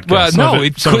be a podcast. Well, no,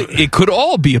 it could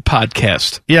all be a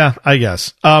podcast. Yeah, I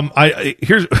guess.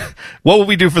 Here's what will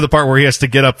we do for the part where he has to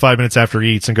get up 5 minutes after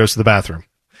he eats and goes to the bathroom?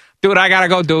 Dude, I gotta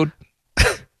go, dude.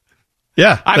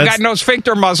 Yeah. I've got no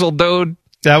sphincter muscle, dude.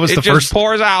 That was it just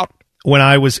pours out. When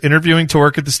I was interviewing to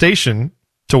work at the station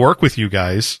to work with you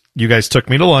guys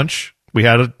took me to lunch. We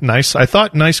had a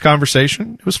nice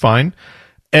conversation. It was fine.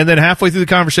 And then halfway through the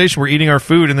conversation, we're eating our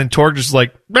food, and then Torg just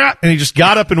like, bah, and he just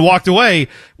got up and walked away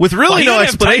with really no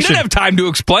explanation. He didn't have time to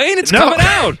explain. It's coming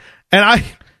out. And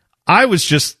I was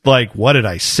just like, what did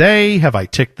I say? Have I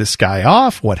ticked this guy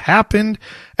off? What happened?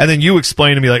 And then you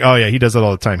explained to me like, oh yeah, he does that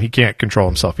all the time. He can't control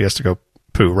himself. He has to go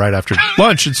poo right after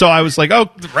lunch. And so I was like, oh,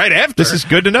 right after. This is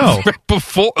good to know.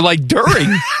 Before, during.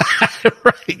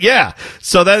 Right, yeah.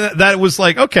 So that was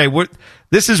like, okay,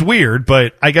 this is weird,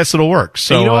 but I guess it'll work.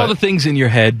 So and all the things in your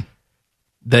head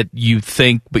that you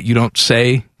think but you don't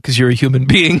say because you're a human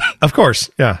being. Of course,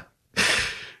 yeah.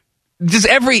 Just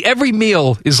every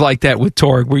meal is like that with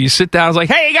Torg, where you sit down and it's like,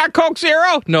 hey, you got Coke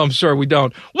Zero? No, I'm sorry, we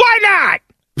don't. Why not?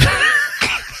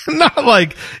 Not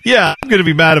like, yeah, I'm going to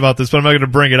be mad about this, but I'm not going to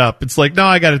bring it up. It's like, no,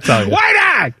 I got to tell you.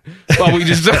 Why not? Well,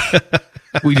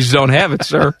 we just don't have it,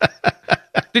 sir.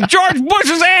 Did George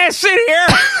Bush's ass sit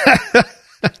here?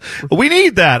 We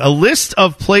need that. A list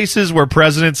of places where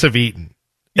presidents have eaten.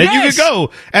 And you can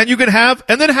go and you can have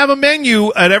a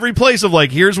menu at every place of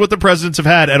like, here's what the presidents have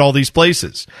had at all these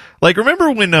places. Like,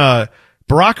 remember when Barack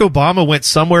Obama went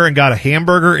somewhere and got a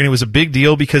hamburger and it was a big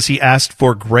deal because he asked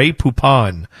for Grey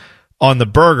Poupon on the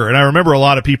burger. And I remember a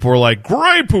lot of people were like,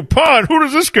 Grey Poupon? Who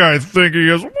does this guy think he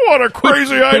is? What a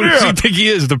crazy idea. Who does he think he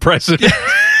is, the president?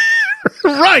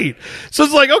 Right. So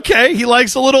it's like, okay, he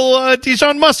likes a little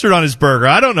Dijon mustard on his burger.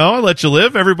 I don't know. I'll let you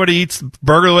live. Everybody eats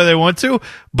burger the way they want to.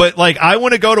 But like, I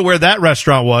want to go to where that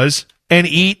restaurant was and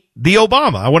eat the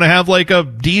Obama. I want to have like a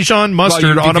Dijon mustard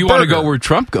on a burger. If you want to go where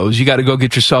Trump goes, you got to go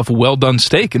get yourself a well-done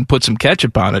steak and put some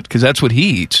ketchup on it, because that's what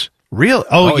he eats. Really?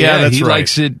 Oh yeah, that's he right.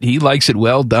 He likes it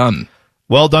well done.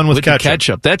 Well done with ketchup. The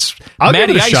ketchup. That's I'll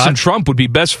Matty give it a Ice shot. and Trump would be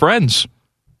best friends.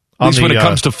 At least when it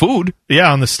comes to food.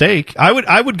 Yeah, on the steak.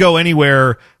 I would go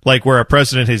anywhere like where a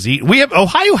president has eaten.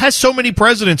 Ohio has so many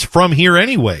presidents from here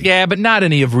anyway. Yeah, but not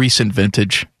any of recent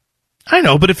vintage. I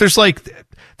know, but if there's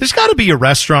got to be a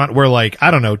restaurant where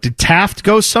I don't know, did Taft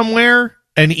go somewhere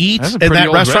and eat, and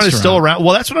that restaurant is still around?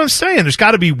 Well, that's what I'm saying. There's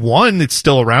got to be one that's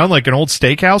still around, like an old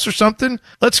steakhouse or something.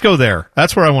 Let's go there.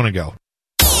 That's where I want to go.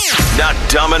 Not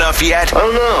dumb enough yet? I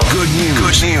don't know. Good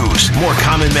news. More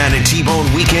Common Man and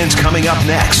T-Bone weekends coming up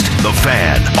next. The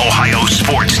Fan, Ohio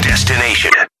sports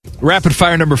destination. Rapid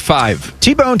fire number 5.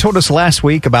 T-Bone told us last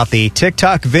week about the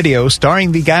TikTok video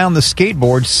starring the guy on the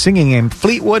skateboard singing a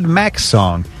Fleetwood Mac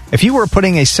song. If you were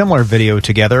putting a similar video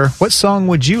together, what song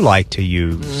would you like to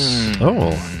use?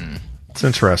 Oh, it's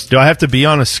interesting. Do I have to be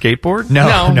on a skateboard? No.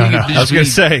 I was going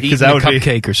to say, because that would be a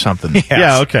cupcake or something. Yes.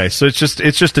 Yeah, okay. So it's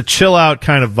just a chill out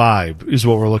kind of vibe is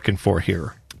what we're looking for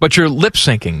here. But you're lip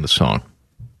syncing the song.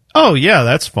 Oh yeah,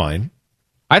 that's fine.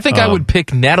 I think I would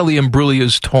pick Natalie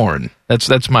Imbruglia's "Torn."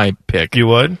 That's my pick. You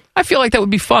would? I feel like that would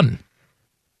be fun.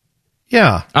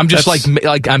 Yeah, I'm just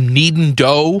like I'm kneading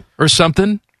dough or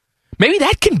something. Maybe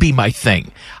that can be my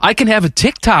thing. I can have a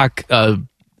TikTok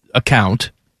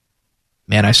account.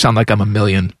 Man, I sound like I'm a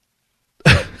million.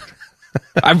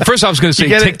 First, I was going to say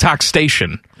TikTok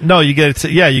station. No, you get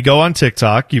it. You go on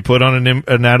TikTok. You put on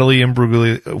a Natalie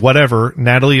Imbruglia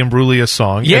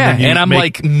song. Yeah, and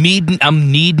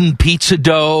I'm kneading pizza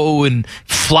dough and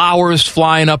flowers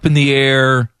flying up in the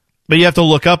air. But you have to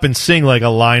look up and sing like a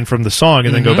line from the song,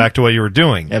 and then go back to what you were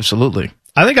doing. Absolutely.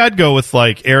 I think I'd go with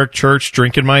like Eric Church,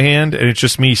 "Drink in My Hand," and it's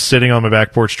just me sitting on my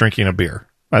back porch drinking a beer.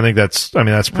 I think that's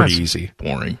pretty easy.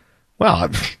 Boring. Well,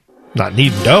 I'm not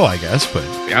kneading dough, I guess, but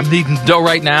I'm kneading dough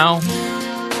right now.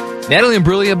 Natalie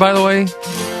Imbruglia, by the way,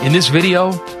 in this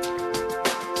video,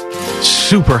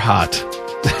 super hot.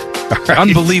 Right.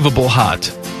 Unbelievable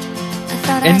hot.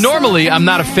 And normally, I'm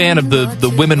not a fan of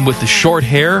the women with the short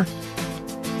hair,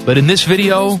 but in this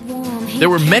video, there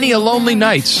were many a lonely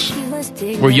nights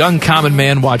where young common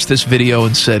man watched this video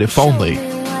and said, if only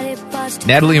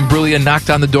Natalie Imbruglia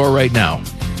knocked on the door right now,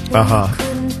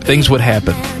 things would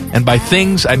happen. And by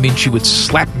things, I mean she would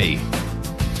slap me.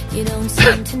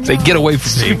 Say, get away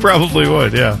from me. She probably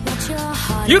would, yeah.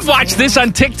 You'd watch this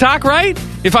on TikTok, right?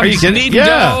 If I'm kneading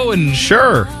dough and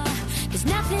sure.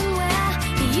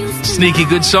 Sneaky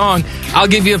good song. I'll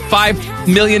give you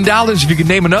 $5 million if you can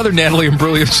name another Natalie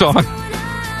Imbruglia song.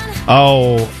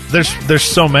 Oh, there's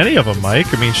so many of them,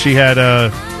 Mike. I mean, she had a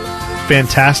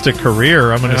fantastic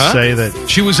career. I'm going to say that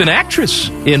she was an actress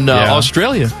in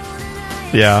Australia.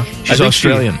 Yeah, she's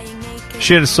Australian.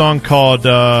 She had a song called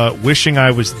 "Wishing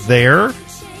I Was There"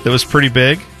 that was pretty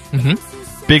big.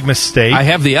 Mm-hmm. Big Mistake. I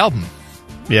have the album.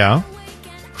 Yeah.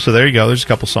 So there you go. There's a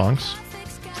couple songs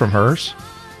from hers.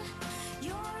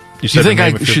 You think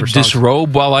I should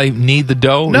disrobe while I knead the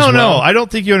dough? No. I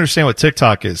don't think you understand what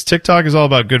TikTok is. TikTok is all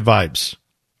about good vibes.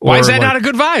 Why is that not a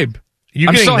good vibe?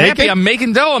 I'm so happy I'm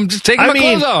making dough. I'm just taking my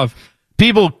clothes off.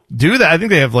 People do that. I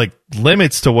think they have like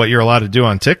limits to what you're allowed to do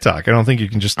on TikTok. I don't think you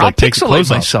can just like take the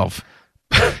clothes myself.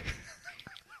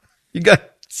 You got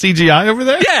CGI over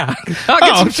there? Yeah, I'll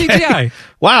get some CGI.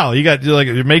 Wow,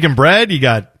 you're making bread. You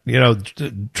got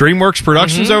DreamWorks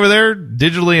Productions over there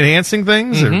digitally enhancing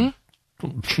things or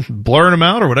blurring them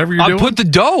out or whatever you're doing. I'll put the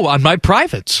dough on my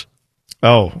privates.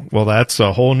 Oh well, that's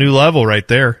a whole new level right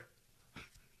there.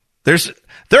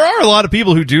 There are a lot of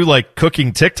people who do like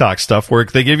cooking TikTok stuff where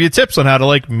they give you tips on how to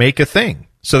like make a thing.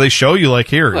 So they show you like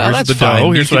here's the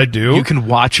dough, here's what I do. You can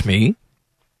watch me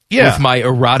with my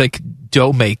erotic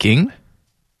dough making.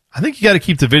 I think you got to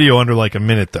keep the video under like a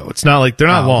minute though. It's not like they're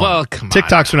not long. Well, come on.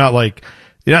 TikToks are not like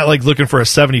you're not like looking for a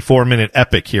 74-minute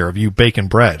epic here of you baking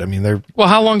bread. I mean, they're well.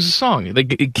 How long's the song?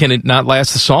 Can it not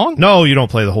last the song? No, you don't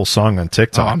play the whole song on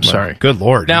TikTok. Oh, I'm sorry. Good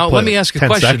Lord. Now let me ask a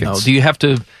question though. Do you have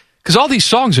to? Because all these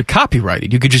songs are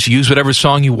copyrighted. You could just use whatever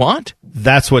song you want.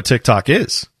 That's what TikTok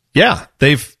is. Yeah,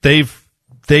 they've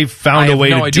found a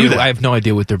way to do that. I have no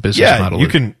idea what their business model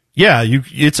is.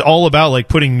 It's all about like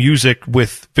putting music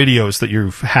with videos that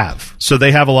you have. So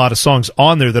they have a lot of songs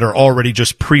on there that are already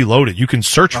just preloaded. You can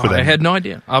search for them. I had no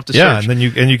idea. I'll have to search. Yeah, and then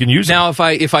you can use it. Now,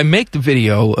 if I make the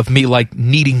video of me like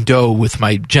kneading dough with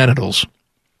my genitals,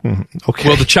 okay,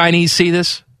 will the Chinese see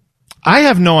this? I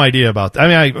have no idea about that.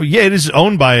 I mean, it is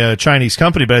owned by a Chinese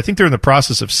company, but I think they're in the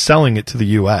process of selling it to the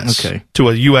U.S. Okay, to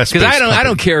a U.S. Because I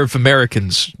don't care if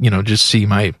Americans, just see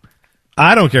my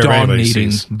I don't care if dawn anybody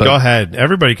meeting. sees. But Go ahead.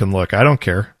 Everybody can look. I don't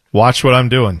care. Watch what I'm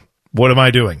doing. What am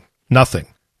I doing? Nothing.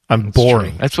 I'm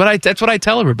boring. That's what I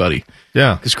tell everybody.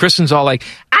 Yeah. Because Kristen's all like,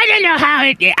 I don't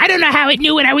know how it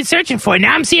knew what I was searching for.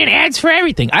 Now I'm seeing ads for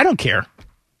everything. I don't care.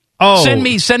 Oh, send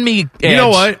me ads. You know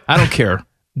what? I don't care.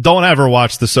 Don't ever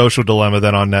watch The Social Dilemma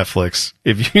then on Netflix.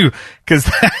 Because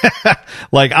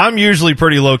like I'm usually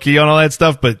pretty low key on all that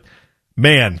stuff, but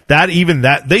man,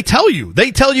 they tell you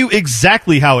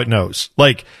exactly how it knows.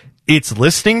 Like it's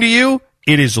listening to you.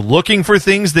 It is looking for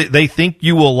things that they think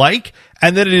you will like,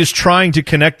 and then it is trying to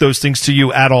connect those things to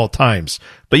you at all times.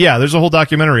 But yeah, there's a whole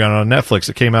documentary on Netflix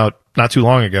that came out not too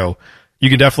long ago. You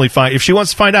can definitely find, if she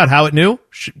wants to find out how it knew,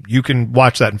 you can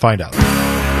watch that and find out.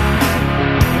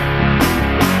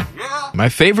 My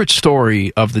favorite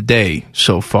story of the day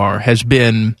so far has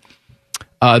been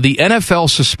the NFL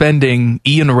suspending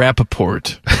Ian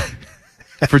Rappaport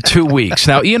for 2 weeks.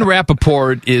 Now, Ian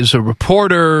Rappaport is a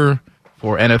reporter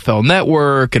for NFL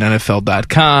Network and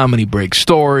NFL.com, and he breaks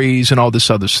stories and all this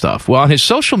other stuff. Well, on his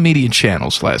social media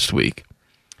channels last week,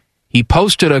 he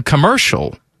posted a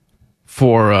commercial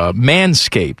for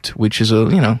Manscaped, which is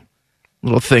a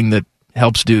little thing that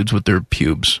helps dudes with their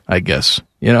pubes, I guess.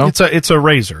 It's a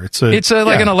razor. It's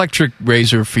like an electric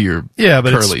razor for your but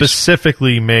curlies. It's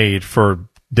specifically made for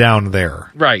down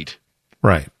there. Right.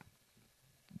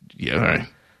 Yeah, all right.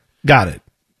 Got it.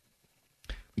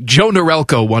 Joe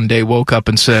Norelco one day woke up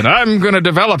and said, I'm going to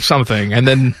develop something. And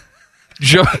then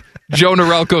Joe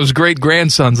Norelco's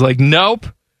great-grandson's like, nope,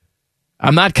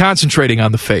 I'm not concentrating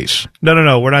on the face.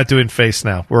 No, we're not doing face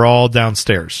now. We're all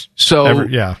downstairs. So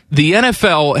the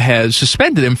NFL has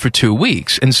suspended him for 2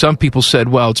 weeks. And some people said,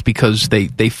 well, it's because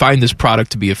they find this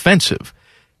product to be offensive.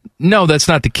 No, that's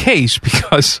not the case,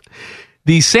 because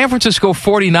the San Francisco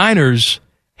 49ers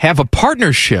have a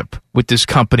partnership with this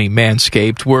company,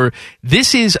 Manscaped, where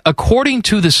this is, according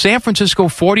to the San Francisco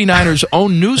 49ers'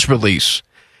 own news release,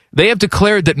 they have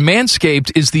declared that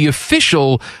Manscaped is the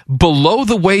official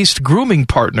below-the-waist grooming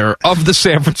partner of the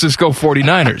San Francisco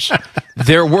 49ers.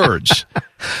 Their words.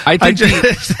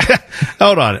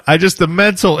 Hold on. The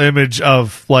mental image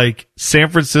of, like, San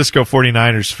Francisco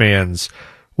 49ers fans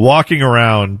walking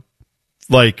around,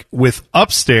 like, with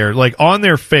upstairs, like, on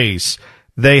their face,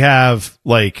 they have,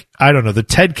 like, I don't know, the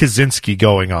Ted Kaczynski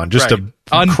going on. Just a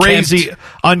crazy,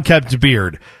 unkept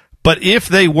beard. But if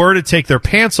they were to take their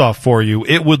pants off for you,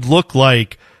 it would look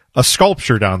like a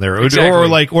sculpture down there. Or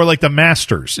like the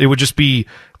Masters. It would just be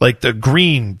like the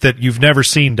green that you've never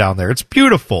seen down there. It's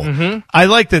beautiful. Mm-hmm. I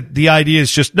like that the idea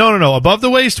is just, no. Above the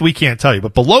waist, we can't tell you.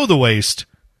 But below the waist,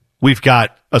 we've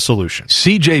got a solution.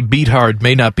 CJ Beathard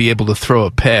may not be able to throw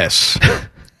a pass,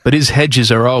 but his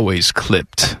hedges are always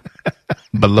clipped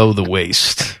below the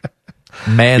waist.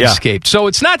 Manscaped. Yeah. So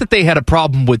it's not that they had a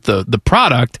problem with the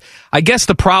product. I guess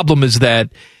the problem is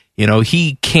that,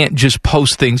 he can't just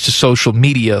post things to social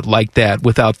media like that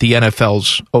without the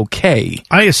NFL's okay.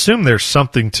 I assume there's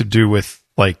something to do with,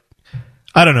 like,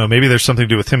 I don't know, maybe there's something to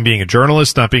do with him being a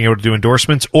journalist, not being able to do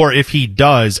endorsements, or if he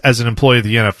does, as an employee of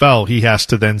the NFL, he has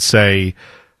to then say,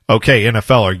 okay,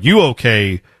 NFL, are you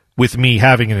okay with me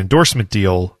having an endorsement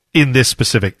deal in this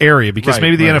specific area? Because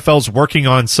maybe the NFL's working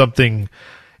on something.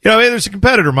 Maybe there's a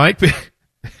competitor, Mike.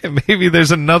 Maybe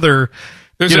there's another.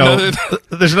 There's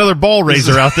another ball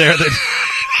raiser out there that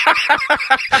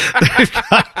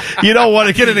you don't want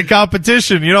to get into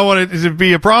competition. You don't want it to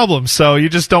be a problem, so you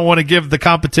just don't want to give the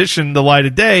competition the light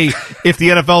of day. If the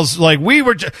NFL's like,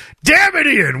 damn it,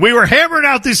 Ian, we were hammering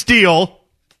out this deal.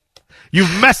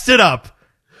 You've messed it up.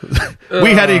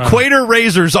 We had Equator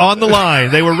razors on the line.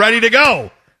 They were ready to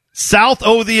go. South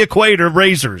of the Equator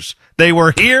razors. They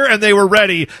were here and they were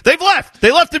ready. They've left.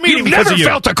 They left the meeting because of you. You've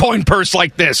never felt a coin purse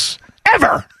like this.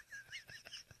 Ever.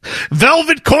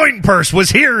 Velvet Coin Purse was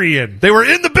here, Ian. They were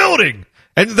in the building.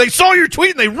 And they saw your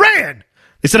tweet and they ran.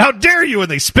 They said, how dare you? And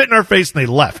they spit in our face and they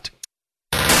left.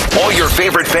 All your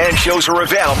favorite fan shows are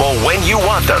available when you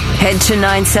want them. Head to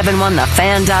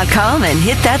 971thefan.com and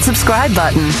hit that subscribe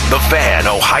button. The Fan,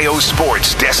 Ohio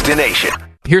sports destination.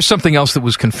 Here's something else that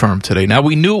was confirmed today. Now,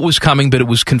 we knew it was coming, but it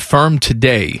was confirmed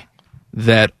today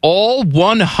that all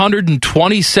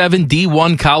 127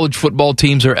 D1 college football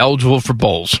teams are eligible for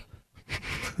bowls.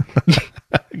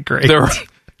 Great. There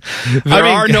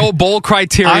are no bowl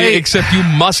criteria except you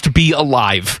must be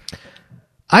alive.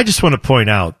 I just want to point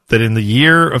out that in the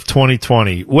year of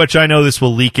 2020, which I know this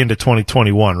will leak into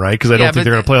 2021, right? Because I don't think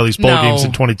they're going to play all these bowl games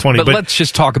in 2020. But let's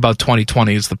just talk about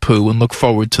 2020 as the poo and look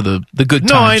forward to the good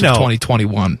times of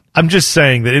 2021. I'm just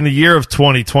saying that in the year of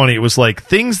 2020, it was like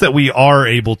things that we are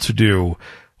able to do.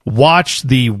 Watch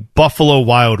the Buffalo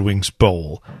Wild Wings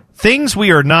Bowl. things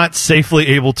we are not safely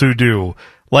able to do,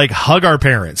 like hug our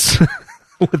parents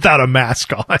without a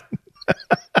mask on.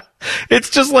 It's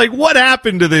just like, what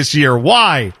happened to this year?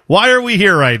 Why? Why are we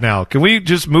here right now? Can we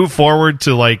just move forward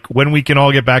to like when we can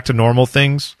all get back to normal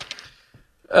things?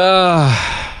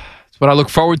 It's what I look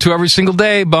forward to every single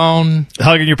day, Bone.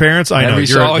 Hugging your parents? I know.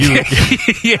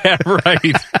 Yeah,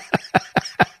 right.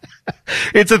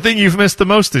 It's a thing you've missed the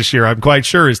most this year, I'm quite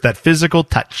sure, is that physical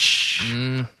touch.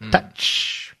 Mm-hmm.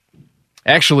 Touch.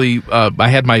 Actually, I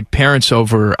had my parents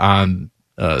over on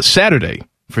Saturday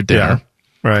for dinner. Yeah.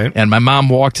 Right. And my mom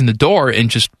walked in the door and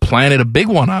just planted a big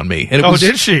one on me. And it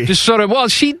did she? Just sort of, well,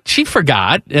 she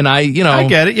forgot. And I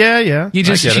get it. Yeah. She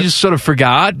just sort of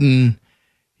forgot. And,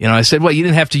 I said, well, you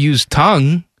didn't have to use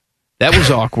tongue. That was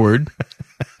awkward.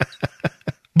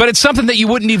 But it's something that you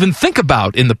wouldn't even think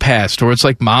about in the past, where it's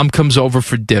like mom comes over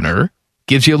for dinner,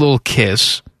 gives you a little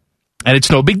kiss, and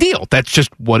it's no big deal. That's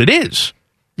just what it is.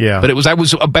 Yeah. But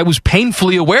I was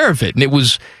painfully aware of it, and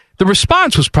the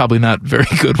response was probably not very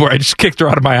good, where I just kicked her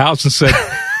out of my house and said,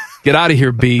 "Get out of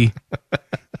here, B.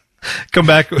 Come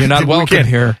back. You're not welcome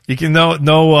here." You can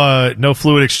no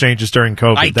fluid exchanges during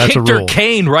COVID. That's a rule. I kicked her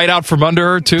cane right out from under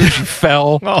her too. She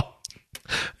fell. Oh,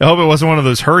 I hope it wasn't one of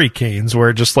those hurricanes where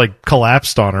it just like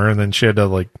collapsed on her and then she had to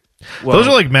like. Well, those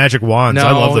are like magic wands. No,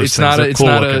 I love those things.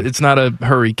 It's not a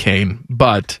hurricane,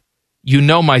 but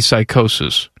my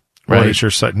psychosis. Right? What is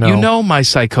your no. You know my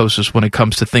psychosis when it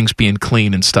comes to things being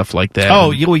clean and stuff like that.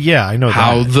 Oh, well, yeah, I know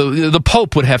how that. the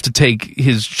Pope would have to take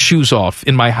his shoes off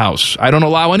in my house. I don't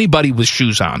allow anybody with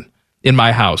shoes on in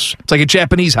my house. It's like a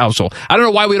Japanese household. I don't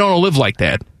know why we don't live like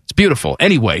that. It's beautiful.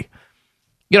 Anyway,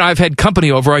 I've had company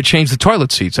over. I change the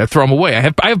toilet seats. I throw them away. I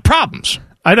have problems.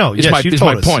 I know. Is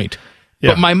my point.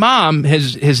 Yeah. But my mom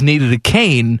has needed a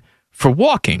cane for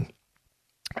walking,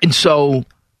 and so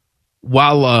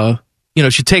while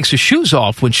she takes her shoes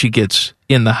off when she gets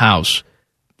in the house.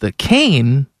 The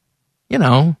cane,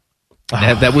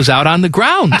 that was out on the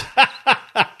ground.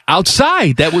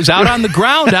 Outside. That was out on the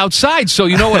ground outside. So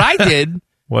you know what I did?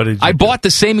 What did you I do? bought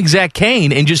the same exact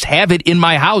cane and just have it in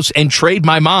my house and trade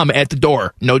my mom at the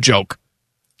door. No joke.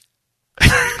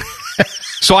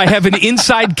 So I have an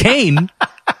inside cane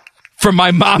for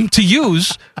my mom to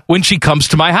use when she comes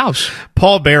to my house.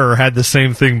 Paul Bearer had the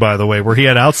same thing, by the way, where he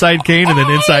had outside cane and then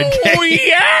inside cane. Oh,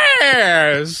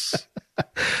 yes!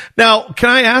 Now, can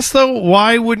I ask, though,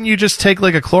 why wouldn't you just take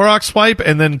like a Clorox wipe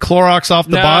and then Clorox off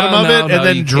the bottom of it and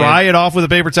then dry it off with a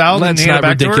paper towel? That's not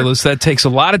ridiculous. That takes a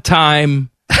lot of time.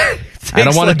 I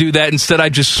don't want to do that. Instead, I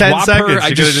just swap her.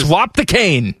 I just swap the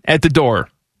cane at the door.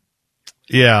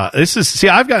 Yeah,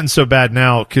 I've gotten so bad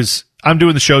now because I'm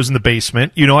doing the shows in the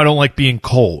basement. I don't like being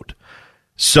cold.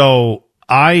 So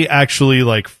I actually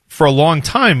for a lot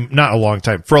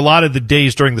of the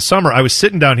days during the summer, I was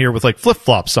sitting down here with like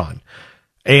flip-flops on.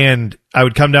 And I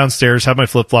would come downstairs, have my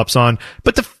flip-flops on.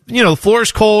 But the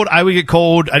floor's cold. I would get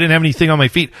cold. I didn't have anything on my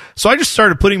feet. So I just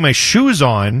started putting my shoes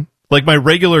on, like my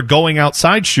regular going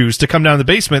outside shoes to come down the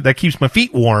basement. That keeps my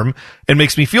feet warm and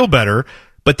makes me feel better.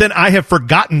 But then I have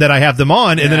forgotten that I have them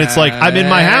on, and then it's like I'm in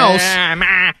my house,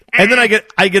 and then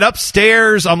I get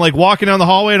upstairs. I'm like walking down the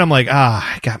hallway, and I'm like,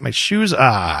 I got my shoes, and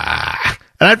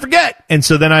I'd forget, and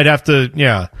so then I'd have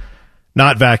to,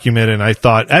 not vacuum it. And I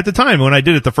thought at the time when I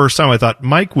did it the first time, I thought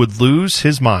Mike would lose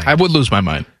his mind. I would lose my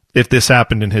mind if this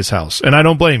happened in his house, and I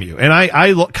don't blame you. And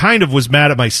I kind of was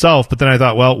mad at myself, but then I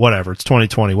thought, well, whatever. It's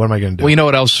 2020. What am I going to do? Well, you know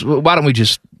what else? Why don't we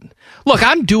just look?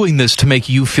 I'm doing this to make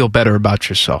you feel better about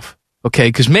yourself. Okay,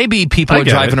 because maybe people are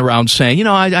driving around saying,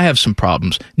 I have some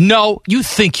problems. No, you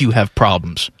think you have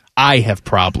problems. I have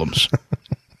problems.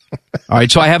 All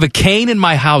right, so I have a cane in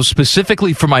my house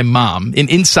specifically for my mom, an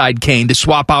inside cane to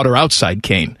swap out her outside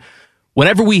cane.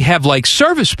 Whenever we have like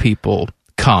service people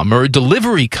come or a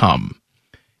delivery come,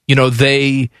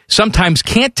 they sometimes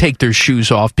can't take their shoes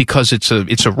off because it's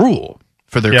a rule.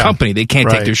 For their company, they can't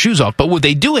take their shoes off. But what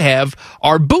they do have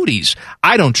are booties.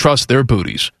 I don't trust their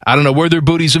booties. I don't know where their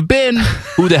booties have been.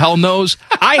 Who the hell knows?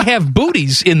 I have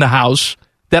booties in the house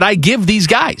that I give these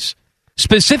guys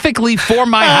specifically for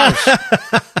my house.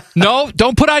 No,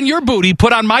 don't put on your booty.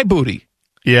 Put on my booty.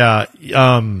 Yeah.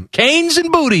 Canes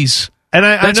and booties. And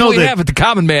that's know what we have at the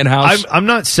Common Man house. I'm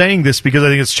not saying this because I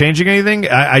think it's changing anything.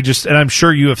 And I'm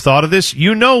sure you have thought of this.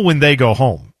 When they go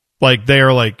home. Like, they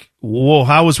are like, well,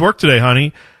 how was work today,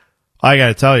 honey? I got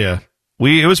to tell you,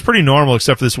 it was pretty normal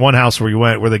except for this one house where we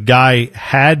went where the guy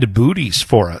had booties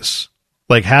for us.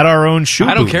 Like, had our own shoe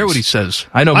I don't booties. care what he says.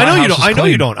 I know you don't. I know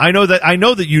you don't. I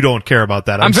know that you don't care about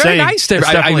that. I'm very nice there.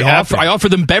 I offer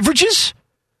them beverages,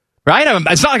 right?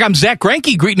 It's not like I'm Zach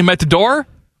Greinke greeting him at the door.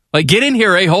 Like, get in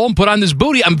here, a-hole, and put on this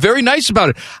booty. I'm very nice about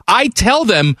it. I tell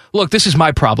them, look, this is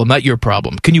my problem, not your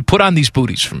problem. Can you put on these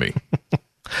booties for me?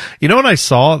 You know what I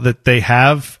saw that they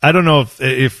have? I don't know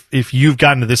if you've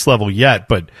gotten to this level yet,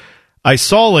 but I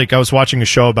saw, like, I was watching a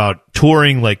show about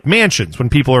touring, like, mansions when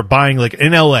people are buying, like,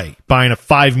 in L.A., buying a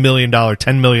 $5 million,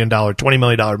 $10 million, $20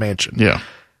 million mansion. Yeah.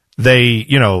 They,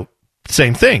 you know,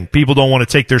 same thing. People don't want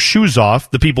to take their shoes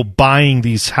off. The people buying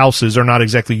these houses are not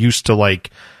exactly used to, like,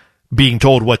 being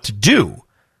told what to do.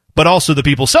 But also the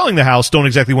people selling the house don't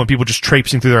exactly want people just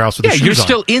traipsing through their house with their shoes on. Yeah, you're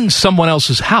still in someone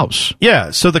else's house.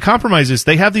 Yeah, so the compromise is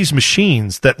they have these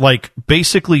machines that, like,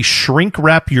 basically shrink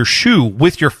wrap your shoe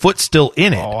with your foot still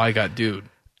in it. Oh, dude.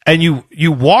 And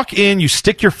you walk in, you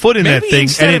stick your foot in that thing.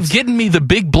 Instead of getting me the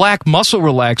big black muscle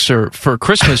relaxer for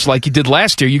Christmas like you did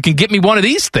last year, you can get me one of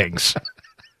these things.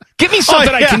 Give me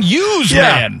something I can use,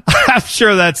 man. I'm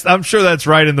sure that's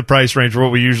right in the price range for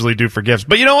what we usually do for gifts.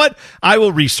 But you know what? I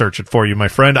will research it for you, my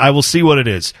friend. I will see what it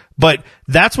is. But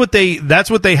that's what they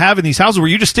have in these houses where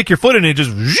you just stick your foot in it, just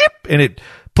zip, and it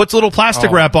puts a little plastic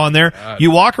wrap on there.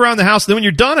 You walk around the house, and then when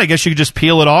you're done, I guess you could just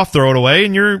peel it off, throw it away,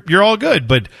 and you're all good.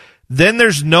 But then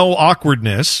there's no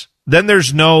awkwardness. Then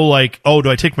there's no, like, oh,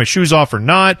 do I take my shoes off or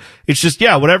not? It's just,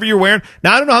 whatever you're wearing.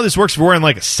 Now, I don't know how this works if you're wearing,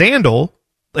 like, a sandal.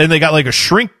 And they got like a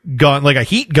shrink gun, like a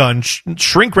heat gun,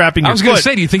 shrink wrapping your foot. I was going to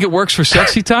say, do you think it works for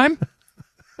sexy time?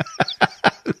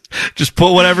 Just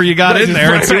put whatever you got in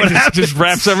there and see what happens. Just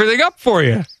wraps everything up for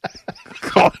you.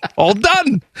 All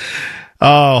done.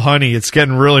 Oh, honey, it's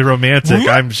getting really romantic.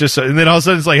 I'm just, and then all of a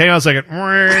sudden it's like, hang on a second.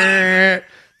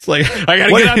 It's like, I got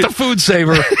to get out the food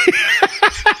saver.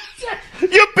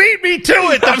 You beat me to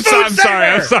it. I'm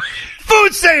sorry.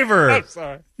 Food saver. I'm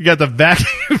sorry. You got the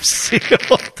vacuum seal.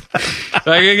 I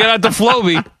gotta get out the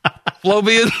Flowbee.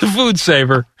 Flowbee is the food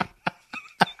saver.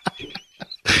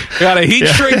 Gotta heat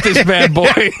shrink this bad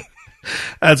boy.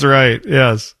 That's right.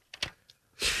 Yes.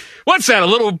 What's that? A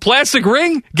little plastic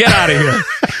ring? Get out of here.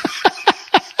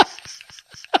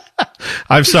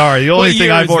 I'm sorry. The only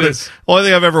thing I've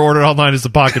ever ordered online is the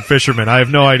Pocket Fisherman. I have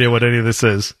no idea what any of this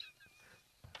is.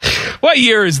 What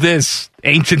year is this?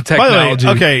 Ancient technology.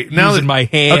 By the way, okay, now using my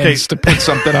hands to put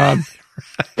something on.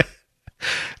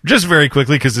 Just very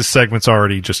quickly, because this segment's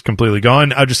already just completely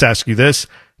gone, I'll just ask you this.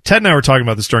 Ted and I were talking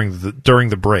about this during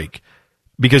the break,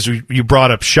 because you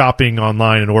brought up shopping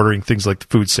online and ordering things like the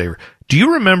Food Saver. Do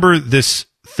you remember this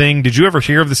thing? Did you ever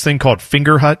hear of this thing called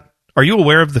Finger Hut? Are you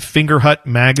aware of the Finger Hut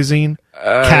magazine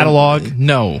catalog?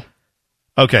 No.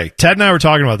 Okay, Ted and I were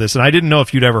talking about this, and I didn't know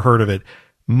if you'd ever heard of it.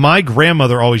 My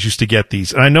grandmother always used to get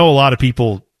these, and I know a lot of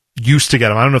people used to get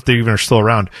them. I don't know if they even are still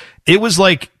around. It was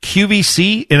like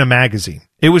QVC in a magazine.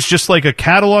 It was just like a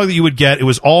catalog that you would get. It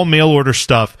was all mail order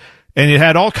stuff, and it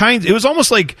had all kinds. It was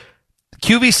almost like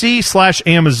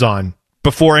QVC/Amazon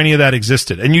before any of that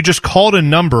existed. And you just called a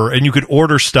number, and you could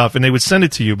order stuff, and they would send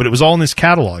it to you, but it was all in this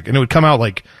catalog, and it would come out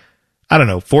like, I don't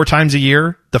know, 4 times a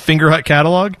year, the Finger Hut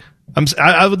catalog.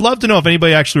 I would love to know if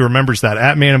anybody actually remembers that.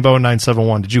 At Man and Bone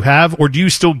 971. Did you have, or do you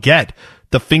still get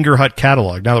the Finger Hut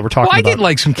catalog now that we're talking about it? I get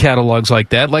like some catalogs like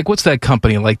that. Like, what's that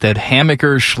company? Like that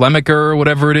Hammaker, Schlemmaker, or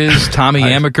whatever it is? Tommy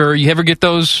Hammaker. You ever get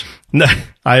those? No,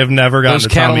 I have never gotten those the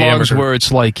Tommy catalogs Hammaker. where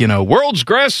it's like, world's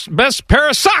best pair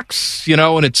of socks,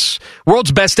 and it's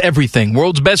world's best everything.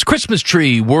 World's best Christmas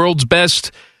tree. World's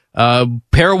best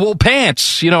pair of wool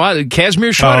pants.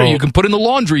 Cashmere sweater you can put in the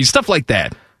laundry. Stuff like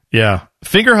that. Yeah.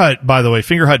 Finger Hut, by the way,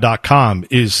 fingerhut.com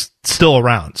is still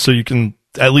around, so you can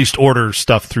at least order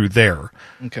stuff through there.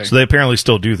 Okay. So they apparently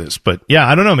still do this. But yeah,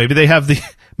 I don't know. Maybe they have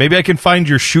maybe I can find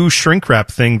your shoe shrink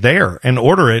wrap thing there and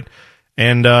order it.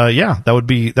 And that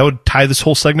would tie this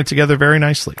whole segment together very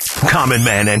nicely. Common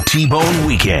Man and T-Bone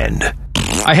Weekend.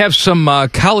 I have some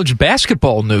college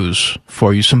basketball news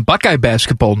for you, some Buckeye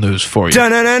basketball news for you.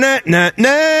 Exactly.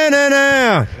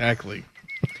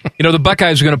 The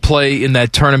Buckeyes are going to play in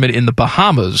that tournament in the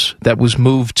Bahamas that was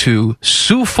moved to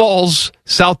Sioux Falls,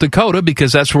 South Dakota,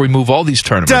 because that's where we move all these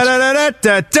tournaments.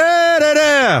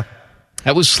 That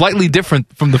was slightly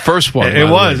different from the first one. It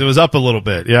was. It was up a little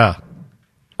bit, yeah.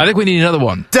 I think we need another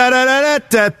one. See,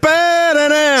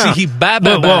 he bad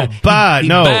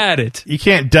it. You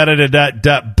can't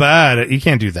da-da-da-da-da-bad it. You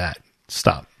can't do that.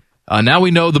 Stop. Now we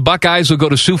know the Buckeyes will go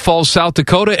to Sioux Falls, South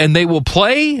Dakota, and they will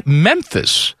play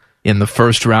Memphis in the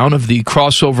first round of the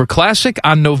Crossover Classic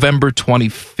on November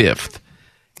 25th.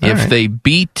 If they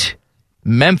beat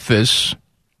Memphis,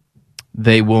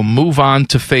 they will move on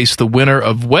to face the winner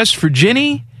of West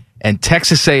Virginia and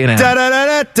Texas A&M.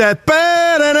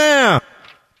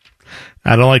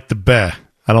 I don't like the "beh."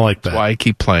 I don't like that. That's why I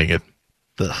keep playing it.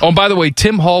 Oh, and by the way,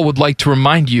 Tim Hall would like to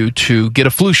remind you to get a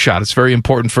flu shot. It's very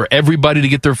important for everybody to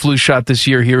get their flu shot this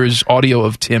year. Here is audio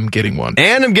of Tim getting one.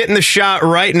 And I'm getting the shot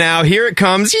right now. Here it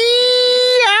comes.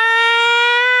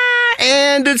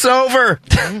 And it's over.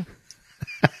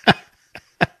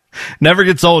 Never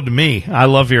gets old to me. I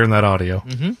love hearing that audio.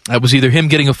 Mm-hmm. That was either him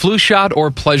getting a flu shot or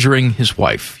pleasuring his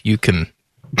wife. You can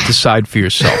decide for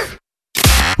yourself.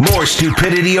 More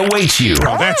stupidity awaits you.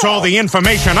 Well, that's all the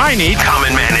information I need.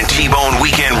 Common Man and T-Bone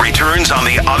Weekend returns on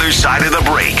the other side of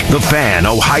the break. The Fan,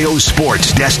 Ohio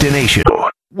sports destination.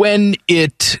 When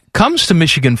it comes to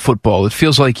Michigan football, it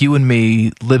feels like you and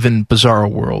me live in bizarre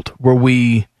world where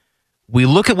we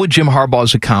look at what Jim Harbaugh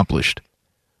has accomplished.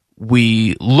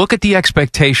 We look at the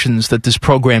expectations that this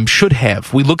program should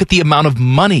have. We look at the amount of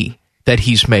money that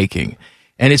he's making.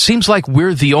 And it seems like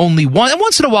we're the only one. And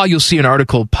once in a while, you'll see an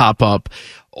article pop up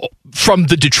from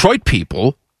the Detroit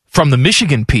people, from the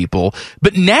Michigan people,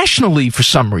 but nationally, for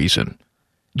some reason,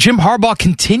 Jim Harbaugh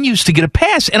continues to get a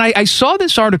pass. And I saw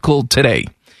this article today.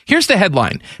 Here's the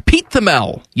headline. Pete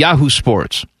Thamel, Yahoo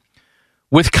Sports.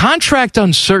 With contract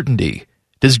uncertainty,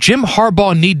 does Jim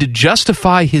Harbaugh need to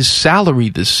justify his salary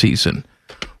this season?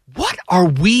 What are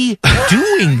we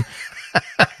doing?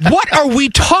 What are we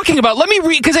talking about? Let me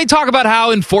read, because they talk about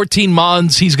how in 14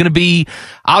 months he's going to be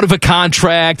out of a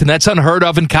contract, and that's unheard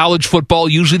of in college football.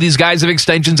 Usually these guys have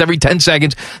extensions every 10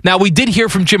 seconds. Now, we did hear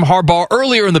from Jim Harbaugh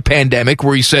earlier in the pandemic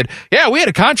where he said, yeah, we had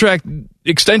a contract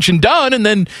extension done, and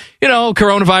then,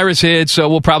 coronavirus hit, so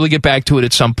we'll probably get back to it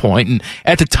at some point. And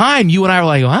at the time, you and I were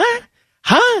like, what?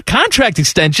 Huh? Contract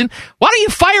extension? Why don't you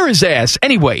fire his ass?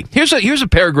 Anyway, here's a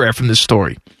paragraph from this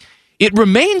story. It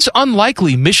remains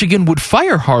unlikely Michigan would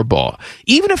fire Harbaugh,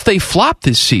 even if they flop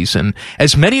this season,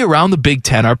 as many around the Big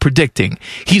Ten are predicting.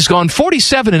 He's gone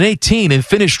 47-18 and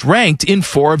finished ranked in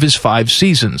 4 of his 5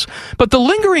 seasons. But the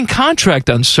lingering contract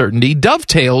uncertainty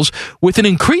dovetails with an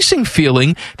increasing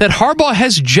feeling that Harbaugh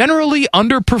has generally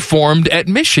underperformed at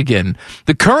Michigan.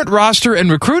 The current roster and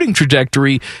recruiting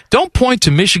trajectory don't point to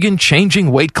Michigan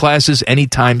changing weight classes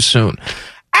anytime soon.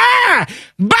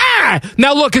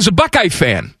 Now look, as a Buckeye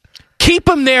fan, keep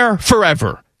him there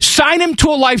forever. Sign him to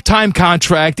a lifetime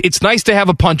contract. It's nice to have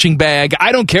a punching bag.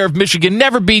 I don't care if Michigan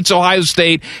never beats Ohio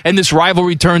State and this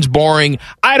rivalry turns boring.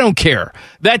 I don't care.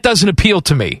 That doesn't appeal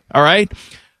to me, all right?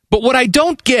 But what I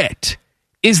don't get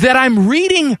is that I'm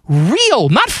reading real,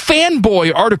 not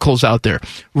fanboy articles out there,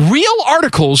 real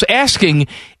articles asking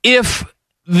if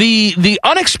the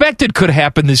unexpected could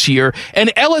happen this year, and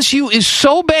LSU is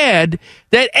so bad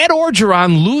that Ed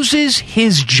Orgeron loses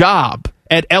his job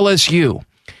at LSU.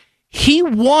 He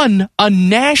won a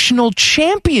national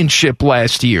championship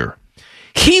last year.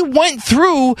 He went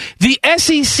through the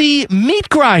SEC meat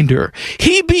grinder.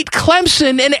 He beat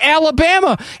Clemson and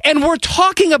Alabama. And we're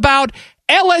talking about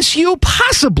LSU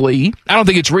possibly, I don't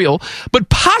think it's real, but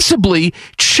possibly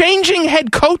changing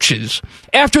head coaches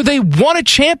after they won a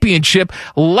championship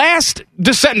last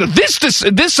December, this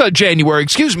January,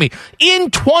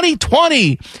 in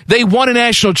 2020, they won a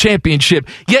national championship.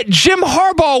 Yet Jim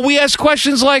Harbaugh, we ask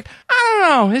questions like, I don't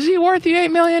know, is he worth the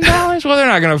 $8 million? Well, they're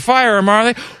not going to fire him, are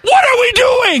they? What are we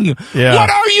doing? Yeah. What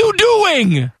are you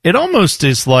doing? It almost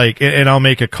is like, and I'll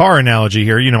make a car analogy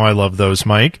here. You know I love those,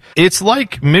 Mike. It's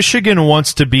like Michigan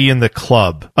wants to be in the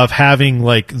club of having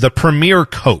like the premier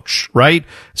coach, right?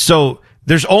 So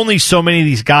there's only so many of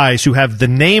these guys who have the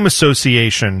name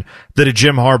association that a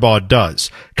Jim Harbaugh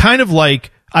does. Kind of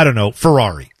like, I don't know,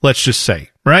 Ferrari, let's just say,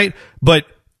 right? But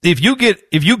if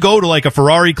you go to like a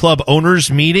Ferrari club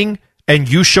owners meeting and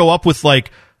you show up with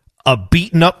like a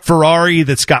beaten up Ferrari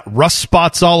that's got rust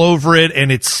spots all over it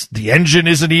and the engine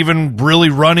isn't even really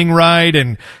running right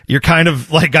and you're kind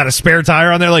of like got a spare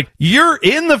tire on there, like you're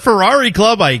in the Ferrari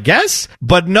club, I guess,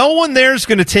 but no one there's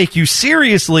going to take you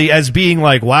seriously as being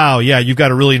like, wow, yeah, you've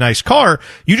got a really nice car.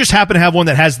 You just happen to have one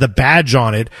that has the badge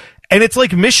on it. And it's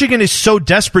like Michigan is so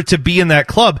desperate to be in that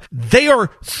club. They are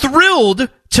thrilled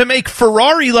to make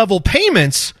Ferrari-level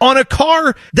payments on a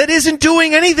car that isn't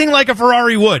doing anything like a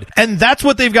Ferrari would. And that's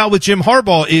what they've got with Jim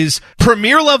Harbaugh is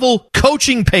premier-level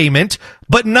coaching payment,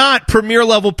 but not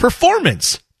premier-level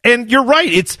performance. And you're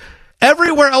right. It's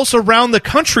everywhere else around the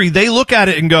country, they look at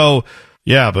it and go,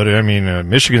 yeah, but I mean,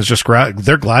 Michigan's just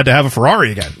they're glad to have a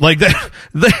Ferrari again. Like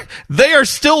they are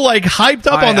still like hyped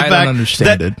up on the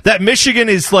fact that Michigan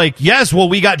is like, yes, well,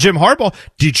 we got Jim Harbaugh.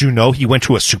 Did you know he went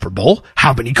to a Super Bowl?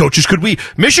 How many coaches could we?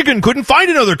 Michigan couldn't find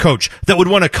another coach that would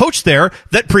want to coach there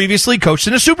that previously coached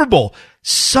in a Super Bowl.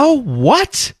 So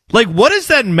what? Like, what does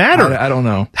that matter? I don't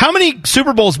know. How many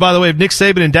Super Bowls, by the way, have Nick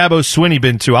Saban and Dabo Swinney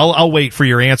been to? I'll wait for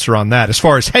your answer on that. As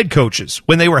far as head coaches,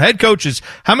 when they were head coaches,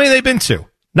 how many have they been to?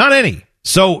 Not any.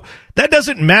 So that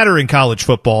doesn't matter in college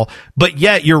football, but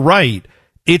yet you're right.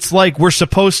 It's like we're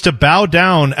supposed to bow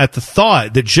down at the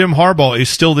thought that Jim Harbaugh is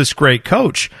still this great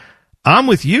coach. I'm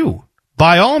with you.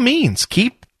 By all means,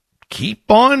 keep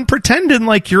on pretending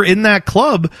like you're in that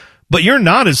club, but you're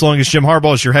not as long as Jim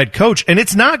Harbaugh is your head coach, and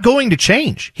it's not going to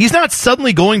change. He's not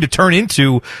suddenly going to turn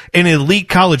into an elite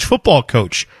college football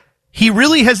coach. He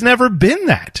really has never been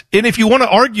that. And if you want to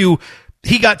argue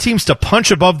he got teams to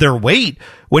punch above their weight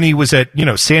when he was at,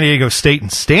 San Diego State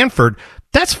and Stanford,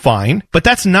 that's fine, but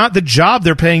that's not the job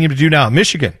they're paying him to do now at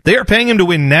Michigan. They are paying him to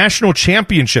win national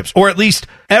championships, or at least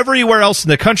everywhere else in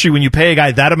the country. When you pay a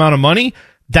guy that amount of money,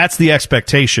 that's the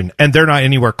expectation, and they're not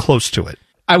anywhere close to it.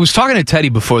 I was talking to Teddy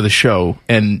before the show,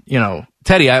 and,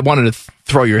 Teddy, I wanted to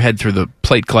throw your head through the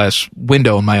plate glass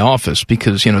window in my office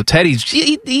because, Teddy's,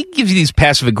 he gives you these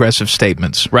passive-aggressive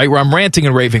statements, right, where I'm ranting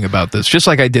and raving about this, just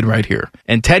like I did right here.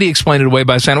 And Teddy explained it away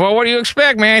by saying, well, what do you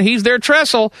expect, man? He's their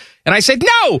Tressel. And I said,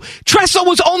 no, Tressel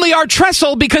was only our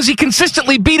Tressel because he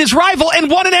consistently beat his rival and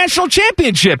won a national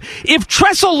championship. If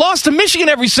Tressel lost to Michigan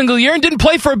every single year and didn't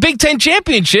play for a Big Ten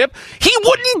championship, he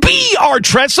wouldn't be our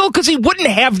Tressel because he wouldn't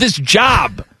have this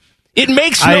job. It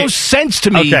makes no sense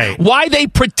to me why they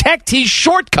protect his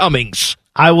shortcomings.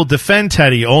 I will defend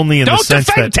Teddy only in the sense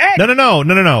that... Ted.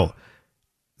 No.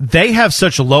 They have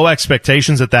such low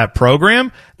expectations at that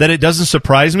program that it doesn't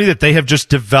surprise me that they have just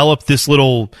developed this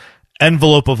little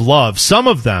envelope of love, some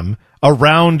of them,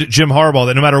 around Jim Harbaugh,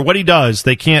 that no matter what he does,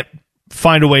 they can't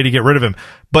find a way to get rid of him.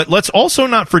 But let's also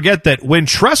not forget that when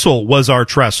Tressel was our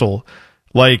Tressel,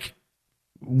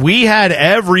 we had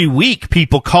every week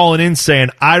people calling in saying,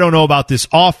 I don't know about this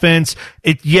offense.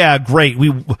 Great.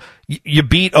 You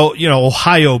beat,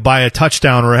 Ohio by a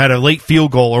touchdown or had a late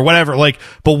field goal or whatever.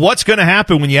 But what's going to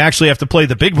happen when you actually have to play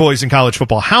the big boys in college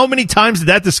football? How many times did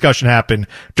that discussion happen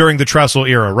during the Tressel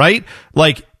era, right?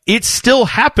 It still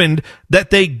happened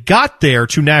that they got there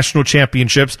to national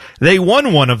championships. They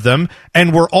won one of them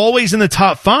and were always in the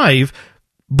top 5.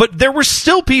 But there were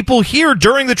still people here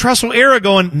during the Tressel era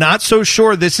going, not so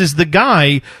sure this is the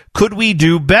guy. Could we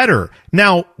do better?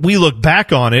 Now, we look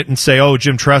back on it and say, oh,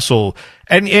 Jim Tressel,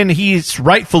 and he's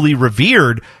rightfully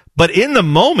revered. But in the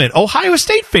moment, Ohio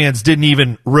State fans didn't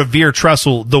even revere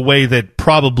Tressel the way that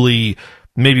probably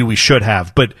maybe we should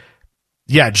have. But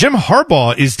yeah, Jim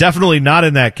Harbaugh is definitely not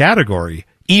in that category.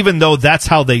 Even though that's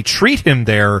how they treat him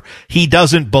there, he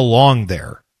doesn't belong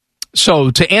there.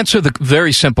 So, to answer the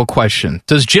very simple question,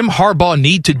 does Jim Harbaugh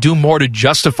need to do more to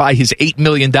justify his $8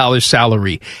 million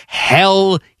salary?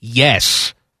 Hell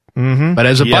yes. Mm-hmm. But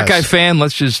as a Buckeye fan,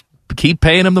 let's just keep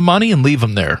paying him the money and leave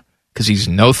him there, because he's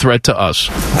no threat to us.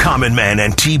 Common Man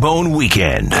and T-Bone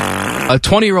Weekend. A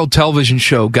 20-year-old television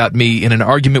show got me in an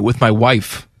argument with my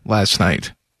wife last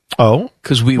night. Oh?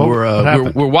 Because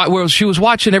she was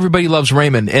watching Everybody Loves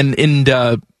Raymond, and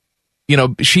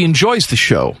she enjoys the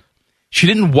show. She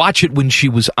didn't watch it when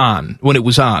it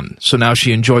was on. So now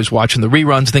she enjoys watching the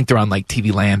reruns. I think they're on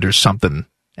TV Land or something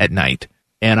at night.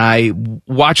 And I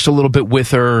watched a little bit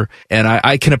with her, and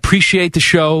I can appreciate the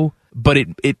show, but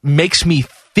it makes me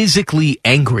physically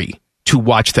angry to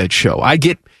watch that show. I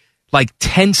get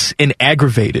tense and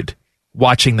aggravated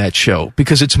watching that show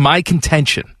because it's my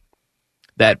contention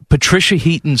that Patricia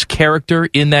Heaton's character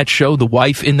in that show, the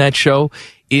wife in that show,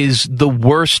 is the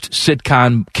worst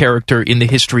sitcom character in the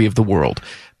history of the world,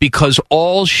 because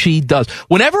all she does,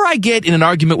 whenever I get in an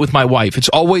argument with my wife, it's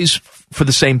always for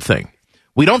the same thing.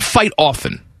 We don't fight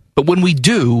often, but when we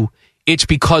do, it's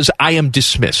because I am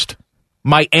dismissed.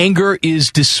 My anger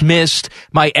is dismissed.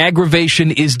 My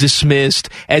aggravation is dismissed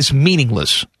as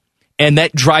meaningless. And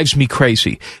that drives me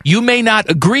crazy. You may not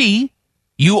agree.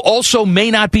 You also may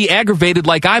not be aggravated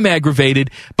like I'm aggravated,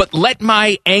 but let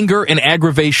my anger and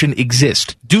aggravation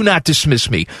exist. Do not dismiss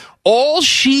me. All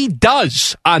she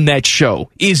does on that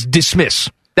show is dismiss.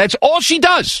 That's all she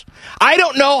does. I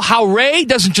don't know how Ray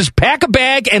doesn't just pack a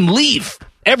bag and leave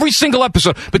every single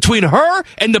episode. Between her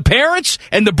and the parents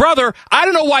and the brother, I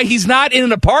don't know why he's not in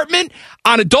an apartment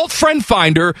on Adult Friend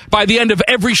Finder by the end of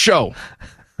every show.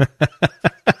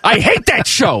 I hate that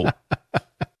show.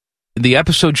 The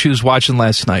episode she was watching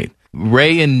last night,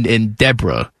 Ray and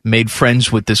Deborah made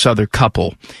friends with this other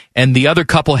couple, and the other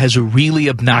couple has a really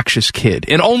obnoxious kid,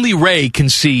 and only Ray can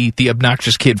see the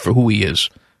obnoxious kid for who he is,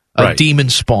 a demon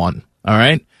spawn, all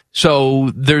right?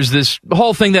 So there's this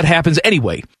whole thing that happens.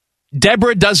 Anyway,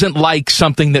 Deborah doesn't like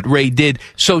something that Ray did,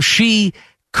 so she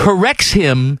corrects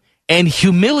him and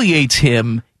humiliates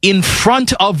him in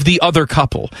front of the other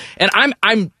couple. And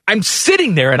I'm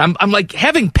sitting there and I'm like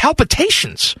having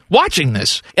palpitations watching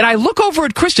this. And I look over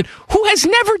at Kristen, who has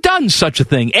never done such a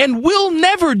thing and will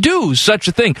never do such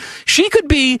a thing. She could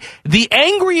be the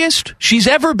angriest she's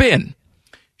ever been.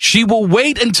 She will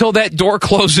wait until that door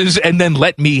closes and then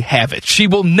let me have it. She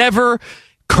will never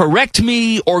correct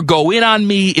me or go in on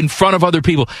me in front of other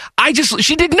people.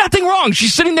 She did nothing wrong.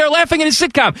 She's sitting there laughing in a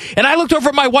sitcom. And I looked over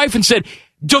at my wife and said,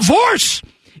 divorce!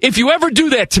 If you ever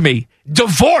do that to me,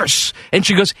 divorce. And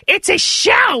she goes, it's a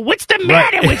show. What's the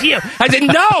matter with you? I said,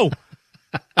 no,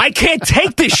 I can't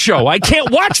take this show. I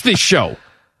can't watch this show.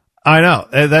 I know.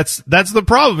 That's the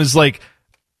problem is like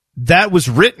that was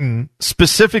written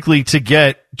specifically to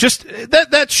get just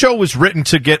that show was written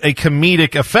to get a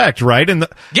comedic effect, right? And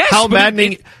how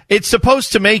maddening it's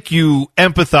supposed to make you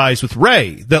empathize with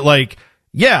Ray that like,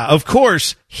 yeah, of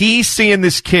course, he's seeing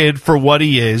this kid for what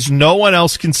he is. No one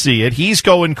else can see it. He's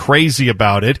going crazy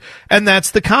about it. And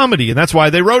that's the comedy. And that's why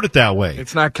they wrote it that way.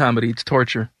 It's not comedy. It's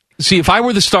torture. See, if I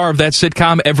were the star of that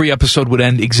sitcom, every episode would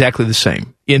end exactly the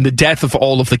same in the death of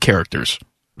all of the characters.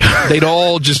 They'd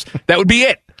all that would be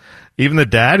it. Even the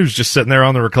dad who's just sitting there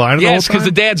on the recliner the whole time? Yes, because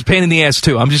the dad's a pain in the ass,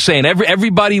 too. I'm just saying,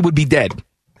 everybody would be dead.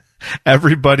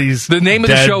 Everybody's the name of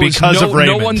the show is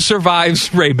No One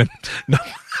Survives Raymond. No.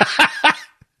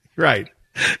 Right.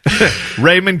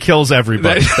 Raymond kills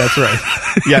everybody. That's right.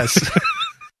 Yes.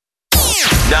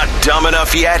 Not dumb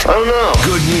enough yet? Oh, no.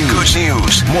 Good news. Good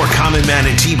news. More Common Man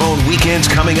and T-Bone weekends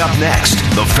coming up next.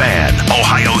 The Fan,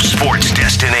 Ohio sports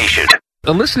destination.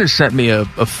 A listener sent me a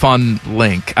fun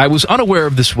link. I was unaware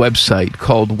of this website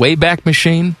called Wayback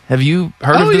Machine. Have you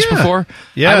heard of this before?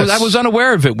 Yes. I was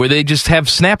unaware of it, where they just have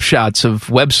snapshots of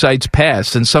websites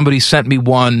past, and somebody sent me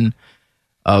one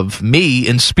of me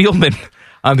in Spielman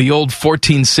on the old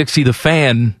 1460 The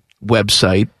Fan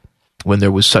website when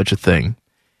there was such a thing.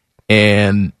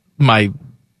 And my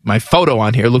photo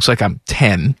on here looks like I'm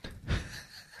 10.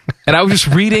 And I was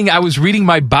reading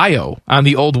my bio on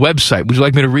the old website. Would you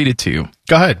like me to read it to you?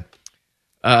 Go ahead.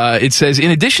 It says, in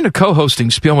addition to co-hosting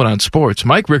Spielman on Sports,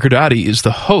 Mike Riccardotti is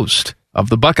the host of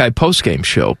the Buckeye Postgame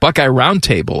Show, Buckeye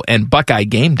Roundtable, and Buckeye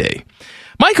Game Day.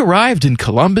 Mike arrived in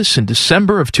Columbus in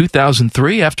December of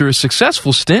 2003 after a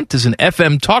successful stint as an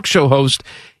FM talk show host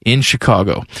in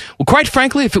Chicago. Well, quite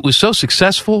frankly, if it was so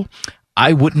successful,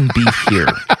 I wouldn't be here.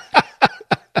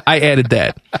 I added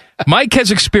that. Mike has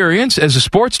experience as a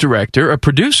sports director, a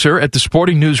producer at the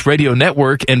Sporting News Radio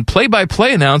Network, and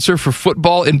play-by-play announcer for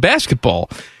football and basketball.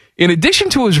 In addition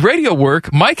to his radio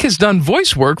work, Mike has done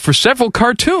voice work for several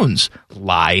cartoons.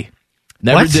 Lie.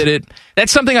 Never did it.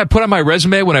 That's something I put on my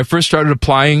resume when I first started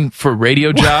applying for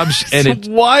radio jobs. And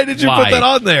why did you put that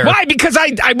on there? Why? Because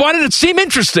I wanted it to seem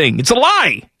interesting. It's a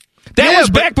lie. That was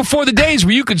back before the days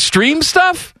where you could stream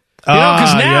stuff. You know,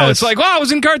 because now it's like, I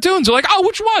was in cartoons. They're like,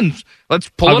 which ones? Let's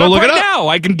pull it up right now.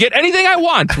 I can get anything I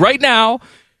want right now.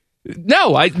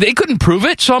 No, they couldn't prove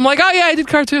it. So I'm like, I did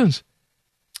cartoons.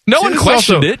 No one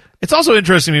questioned it. It's also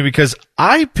interesting to me because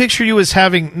I picture you as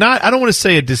having I don't want to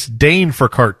say a disdain for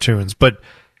cartoons, but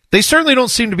they certainly don't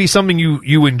seem to be something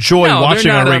you enjoy watching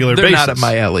on a regular basis. They're not at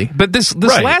my alley. But this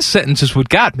last sentence is what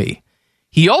got me.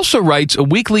 He also writes a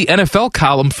weekly NFL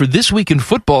column for This Week in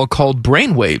Football called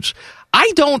Brainwaves. I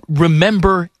don't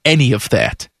remember any of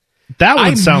that. That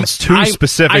one sounds too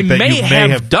specific. I may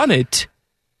have done it,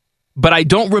 but I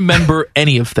don't remember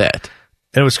any of that.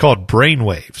 And it was called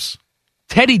Brainwaves.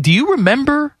 Teddy, do you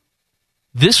remember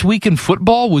This Week in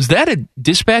Football? Was that a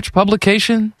Dispatch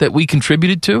publication that we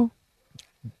contributed to?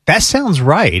 That sounds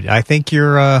right. I think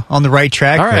you're on the right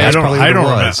track. All right. I don't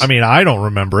remember. I mean, I don't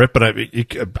remember it, but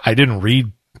I didn't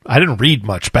read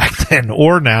much back then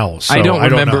or now. So I don't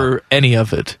remember any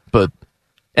of it. But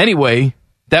anyway,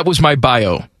 that was my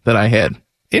bio that I had.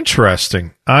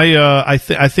 Interesting. I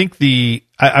think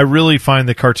I really find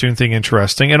the cartoon thing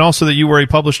interesting, and also that you were a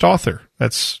published author.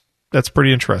 That's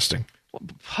pretty interesting.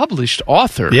 Published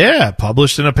author? Yeah,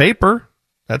 published in a paper.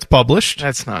 That's published.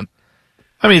 That's not.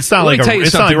 I mean, it's not like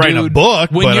writing a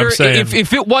book. But I'm saying,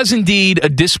 if it was indeed a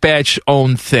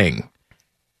Dispatch-owned thing,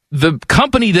 the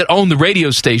company that owned the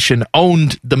radio station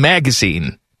owned the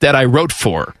magazine that I wrote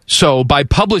for. So by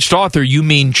published author, you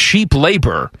mean cheap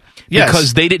labor. Yes.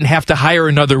 Because they didn't have to hire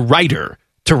another writer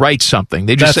to write something.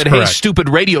 They just said, correct. Hey, stupid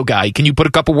radio guy, can you put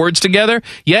a couple words together?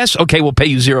 Yes? Okay, we'll pay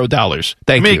you $0.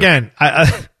 Thank you. Again,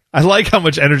 I like how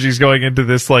much energy is going into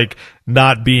this, like,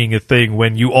 not being a thing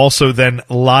when you also then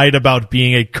lied about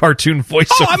being a cartoon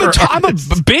voiceover. I'm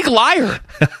a big liar.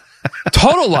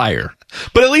 Total liar.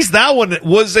 But at least that one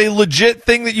was a legit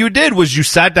thing that you did, was you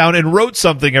sat down and wrote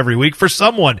something every week for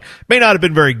someone. May not have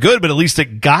been very good, but at least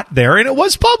it got there and it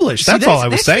was published. That's all I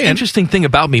was saying. The interesting thing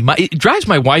about me, it drives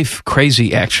my wife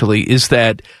crazy, actually, is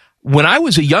that when I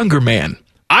was a younger man,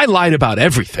 I lied about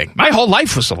everything. My whole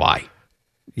life was a lie.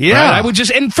 Yeah. Right? I would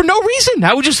just, and for no reason,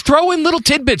 I would just throw in little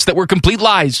tidbits that were complete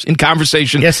lies in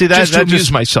conversation just to amuse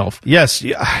myself. Yes.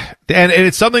 Yeah. And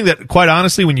it's something that, quite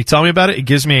honestly, when you tell me about it, it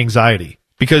gives me anxiety.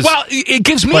 Because, well, it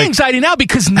gives me anxiety now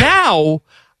because now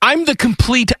I'm the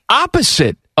complete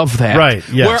opposite of that. Right,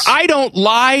 yes. Where I don't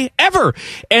lie ever.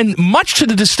 And much to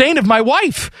the disdain of my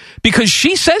wife, because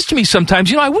she says to me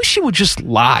sometimes, I wish you would just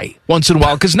lie once in a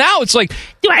while. Because now it's like,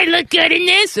 do I look good in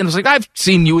this? And it's like, I've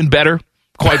seen you in better,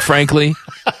 quite frankly.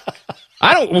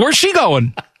 Where's she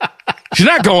going? She's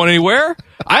not going anywhere.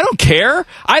 I don't care.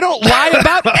 I don't lie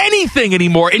about anything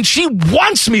anymore. And she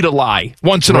wants me to lie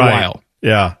once in a while.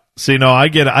 Yeah. See, no, I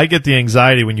get the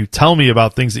anxiety when you tell me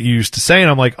about things that you used to say,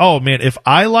 and I'm like, oh man, if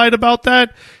I lied about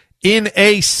that in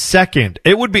a second,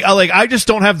 it would be like, I just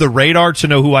don't have the radar to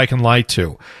know who I can lie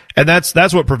to. And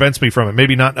that's what prevents me from it.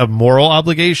 Maybe not a moral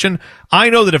obligation. I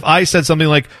know that if I said something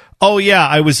like, oh yeah,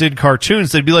 I was in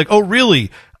cartoons, they'd be like, oh really?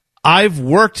 I've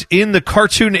worked in the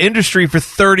cartoon industry for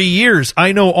 30 years.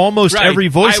 I know almost every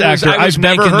voice actor. I've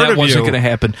never heard of you. That wasn't going to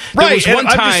happen. Right. There was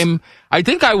one time, I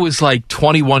think I was like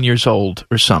 21 years old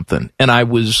or something, and I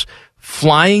was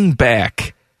flying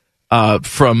back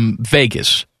from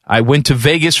Vegas. I went to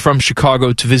Vegas from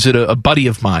Chicago to visit a buddy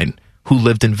of mine who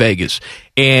lived in Vegas.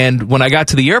 And when I got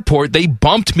to the airport, they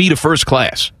bumped me to first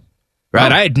class. Right,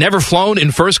 I had never flown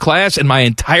in first class in my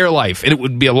entire life, and it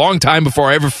would be a long time before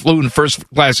I ever flew in first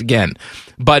class again.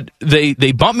 But they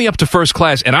bumped me up to first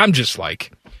class, and I'm just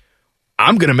like,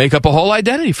 I'm going to make up a whole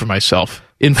identity for myself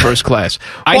in first class.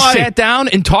 I sat down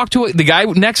and talked to the guy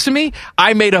next to me.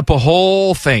 I made up a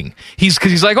whole thing. He's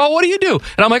like, oh, what do you do?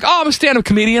 And I'm like, oh, I'm a stand-up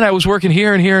comedian. I was working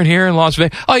here and here and here in Las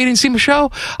Vegas. Oh, you didn't see my show?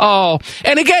 Oh.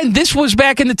 And again, this was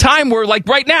back in the time where, like,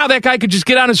 right now, that guy could just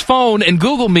get on his phone and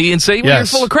Google me and say, well, you're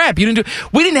full of crap. We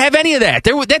didn't have any of that.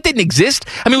 That didn't exist.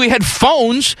 I mean, we had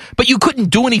phones, but you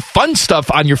couldn't do any fun stuff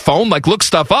on your phone, like look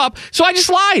stuff up. So I just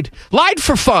lied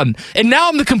for fun. And now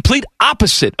I'm the complete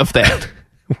opposite of that.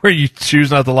 Where you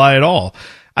choose not to lie at all.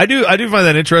 I do find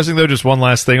that interesting, though. Just one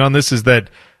last thing on this is that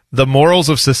the morals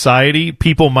of society,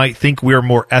 people might think we're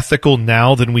more ethical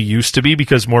now than we used to be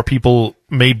because more people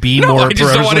may be more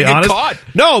professionally honest. Caught.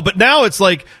 No, but now it's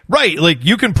like, right, like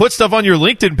you can put stuff on your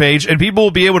LinkedIn page and people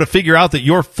will be able to figure out that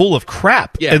you're full of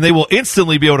crap and they will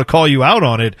instantly be able to call you out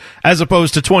on it, as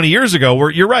opposed to 20 years ago where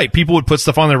you're right, people would put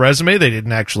stuff on their resume, they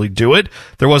didn't actually do it,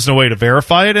 there wasn't a way to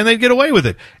verify it, and they'd get away with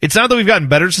it. It's not that we've gotten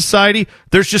better society,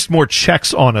 there's just more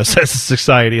checks on us as a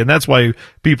society, and that's why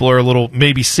people are a little,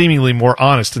 maybe seemingly more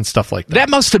honest and stuff like that. That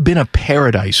must have been a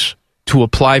paradise to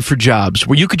apply for jobs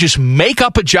where you could just make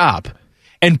up a job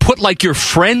and put like your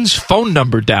friend's phone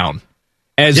number down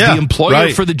as the employer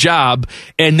for the job,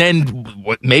 and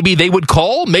then maybe they would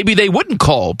call, maybe they wouldn't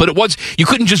call, but you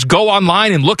couldn't just go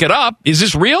online and look it up. Is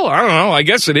this real? I don't know. I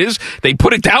guess it is. They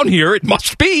put it down here. It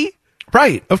must be.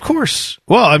 Right. Of course.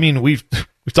 Well, I mean, we've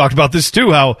talked about this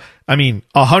too, how,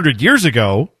 100 years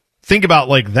ago, think about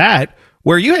like that,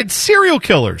 where you had serial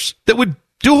killers that would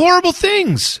do horrible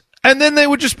things. And then they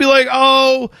would just be like,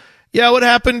 oh, yeah, what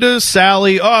happened to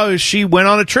Sally? Oh, she went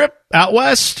on a trip out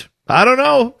west. I don't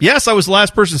know. Yes, I was the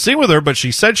last person seen with her, but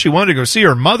she said she wanted to go see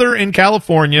her mother in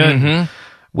California. Mm-hmm. And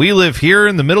we live here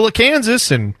in the middle of Kansas,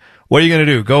 and what are you going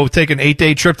to do? Go take an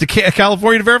 8-day trip to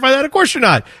California to verify that? Of course you're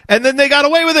not. And then they got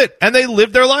away with it, and they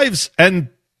lived their lives, and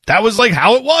that was like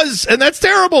how it was, and that's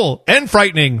terrible and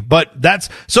frightening. But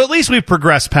so at least we've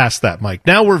progressed past that, Mike.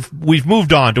 Now we've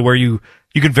moved on to where you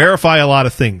can verify a lot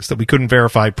of things that we couldn't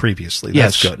verify previously.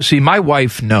 That's good. See, my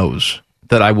wife knows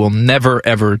that I will never,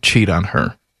 ever cheat on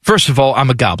her. First of all,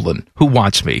 I'm a goblin who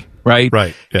wants me, right?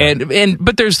 Right. Yeah.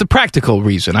 But there's the practical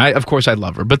reason. Of course, I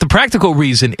love her. But the practical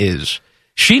reason is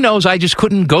she knows I just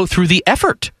couldn't go through the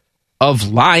effort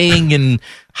of lying and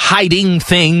hiding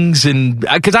things, and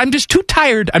because I'm just too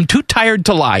tired. I'm too tired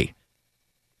to lie.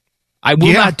 I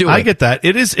will not do it. I get that.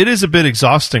 It is a bit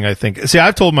exhausting, I think. See,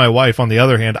 I've told my wife, on the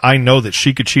other hand, I know that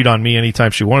she could cheat on me anytime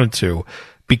she wanted to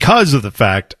because of the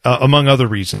fact, among other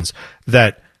reasons,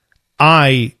 that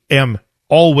I am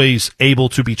always able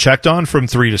to be checked on from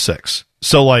 3 to 6.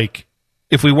 So, like,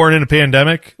 if we weren't in a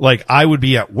pandemic, like, I would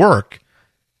be at work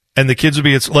and the kids would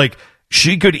be, it's like,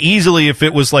 she could easily, if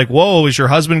it was like, whoa, is your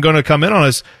husband going to come in on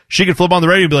us? She could flip on the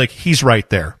radio and be like, he's right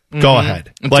there. Go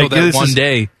ahead. Until like that one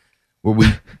day where we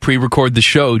pre-record the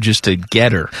show just to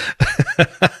get her.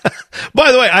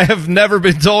 By the way, I have never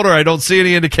been told, or I don't see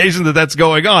any indication that that's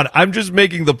going on. I'm just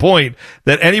making the point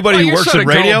that anybody who works in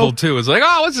radio too is like,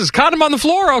 oh, what's this, condom on the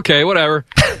floor? Okay, whatever.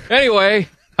 Anyway,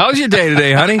 how's your day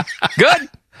today, honey? Good.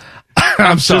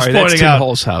 I'm sorry, that's Tim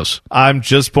Hull's house. I'm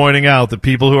just pointing out that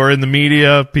people who are in the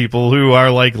media, people who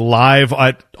are like live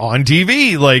on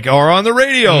TV, like, or on the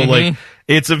radio, like,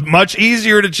 it's much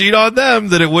easier to cheat on them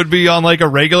than it would be on like a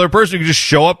regular person who can just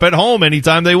show up at home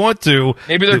anytime they want to.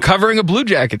 Maybe they're covering a Blue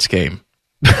Jackets game.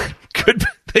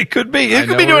 They could be. It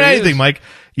could be doing anything, Mike.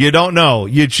 You don't know.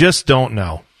 You just don't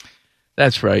know.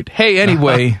 That's right. Hey,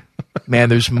 anyway, man,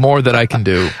 there's more that I can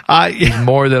do. There's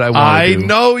more that I want to do. I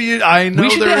know you. I know we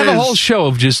should have a whole show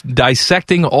of just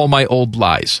dissecting all my old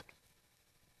lies.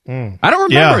 I don't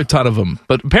remember a ton of them,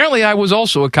 but apparently I was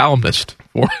also a columnist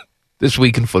for This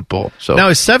Week in Football. So now,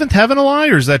 is Seventh Heaven a lie,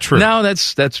 or is that true? No,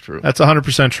 that's true. That's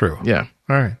 100% true. Yeah.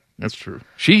 All right. That's true.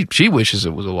 She wishes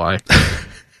it was a lie.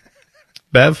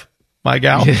 Bev, my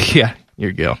gal. Yeah,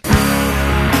 your gal.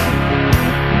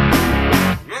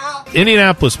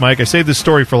 Indianapolis, Mike. I saved this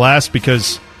story for last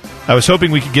because I was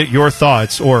hoping we could get your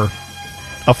thoughts, or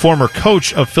a former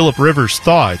coach of Philip Rivers'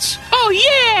 thoughts. Oh,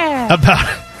 yeah!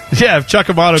 About, if Chuck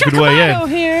Amato could weigh in.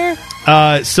 Here.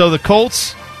 So the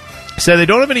Colts said they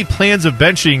don't have any plans of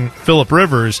benching Philip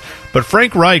Rivers, but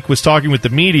Frank Reich was talking with the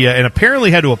media and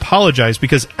apparently had to apologize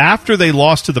because after they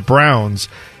lost to the Browns,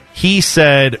 he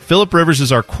said, Philip Rivers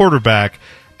is our quarterback,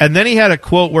 and then he had a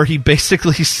quote where he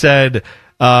basically said,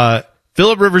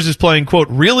 Philip Rivers is playing, quote,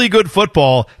 really good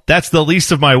football. That's the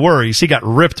least of my worries. He got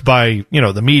ripped by,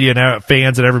 the media and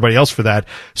fans and everybody else for that.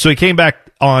 So he came back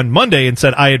on Monday and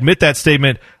said, I admit that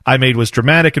statement I made was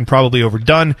dramatic and probably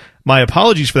overdone. My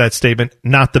apologies for that statement.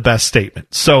 Not the best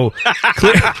statement. So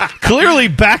clearly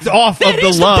backed off of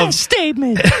the love. The best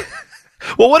statement.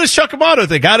 Well, what does Chuck Amato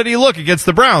think? How did he look against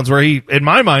the Browns, where he, in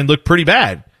my mind, looked pretty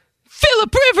bad?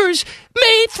 Philip Rivers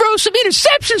may throw some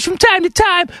interceptions from time to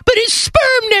time, but his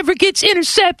sperm never gets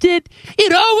intercepted.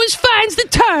 It always finds the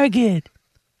target.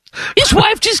 His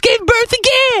wife just gave birth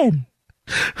again.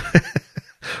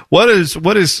 What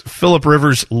is Philip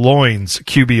Rivers' loins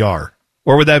QBR?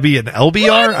 Or would that be an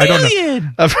LBR? I don't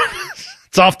know.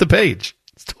 It's off the page.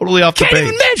 It's totally off the page. Can't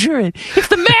even measure it. If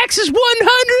the max is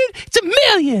 100, it's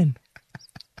 1,000,000.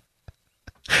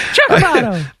 Chuck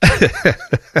Amato.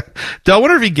 I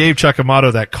wonder if he gave Chuck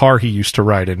Amato that car he used to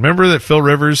ride in. Remember that Phil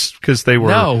Rivers, because they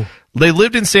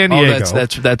lived in San Diego.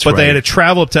 That's but right. They had to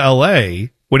travel up to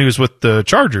L.A. when he was with the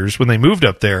Chargers when they moved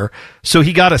up there. So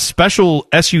he got a special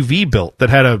SUV built that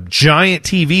had a giant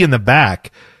TV in the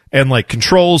back and like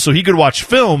controls, so he could watch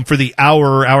film for the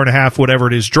hour and a half, whatever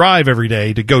it is, drive every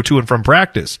day to go to and from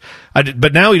practice.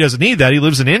 But now he doesn't need that. He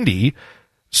lives in Indy.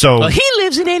 So well, he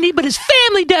lives in Indy, but his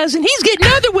family doesn't. He's getting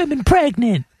other women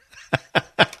pregnant.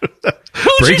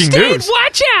 Who's breaking your news.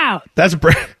 Watch out. That's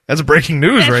breaking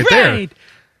news. That's right there.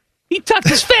 He tucked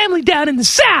his family down in the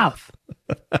South.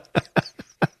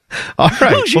 All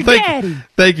right. Who's your daddy?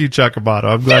 Thank you, Chuck Amato.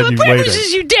 I'm glad Philip you waited. Rivers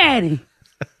is your daddy.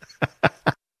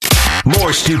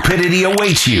 More stupidity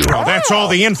awaits you. Well, that's all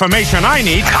the information I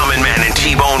need. Common Man and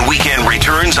T-Bone Weekend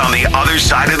returns on the other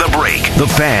side of the break. The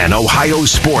Fan, Ohio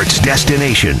sports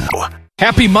destination.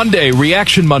 Happy Monday,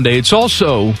 Reaction Monday. It's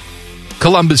also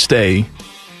Columbus Day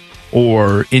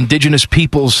or Indigenous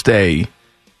Peoples Day.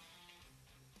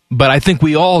 But I think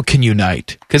we all can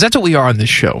unite, because that's what we are on this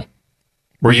show.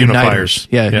 We're unifiers.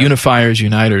 Yeah, unifiers,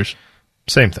 uniters.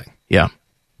 Same thing. Yeah.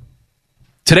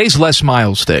 Today's Les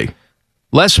Miles Day.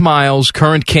 Les Miles,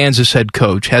 current Kansas head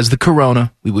coach, has the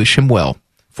corona. We wish him well.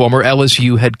 Former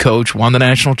LSU head coach, won the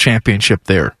national championship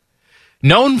there.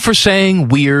 Known for saying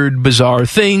weird, bizarre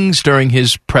things during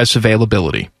his press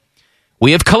availability.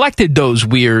 We have collected those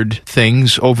weird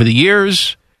things over the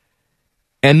years,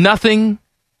 and nothing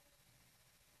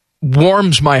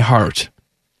warms my heart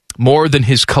more than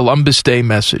his Columbus Day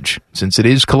message. Since it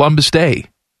is Columbus Day,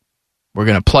 we're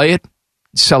going to play it,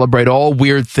 celebrate all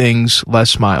weird things,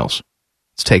 Les Miles.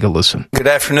 Let's take a listen. Good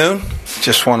afternoon.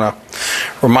 Just want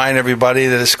to remind everybody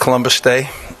that it's Columbus Day,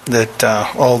 that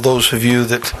all those of you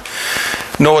that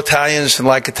know Italians and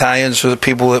like Italians, or the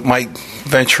people that might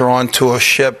venture onto a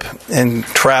ship and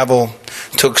travel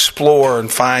to explore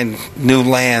and find new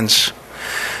lands,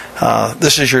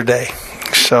 this is your day.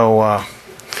 So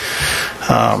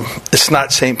it's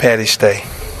not St. Patty's Day.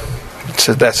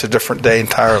 That's a different day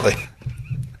entirely.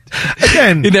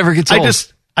 Again, it never gets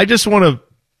old. I just want to,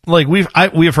 like, we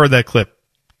have heard that clip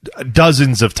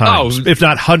dozens of times, if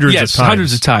not hundreds of times. Yes,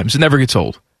 hundreds of times. It never gets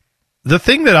old. The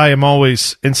thing that I am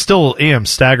always, and still am,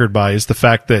 staggered by is the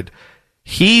fact that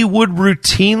he would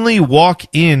routinely walk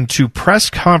into press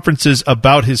conferences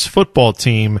about his football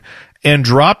team and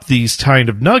drop these kind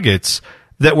of nuggets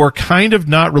that were kind of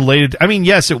not related. I mean,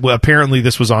 yes, apparently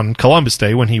this was on Columbus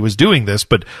Day when he was doing this,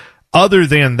 but other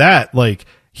than that, like,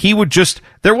 he would just,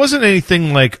 there wasn't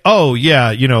anything like, oh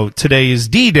yeah, today is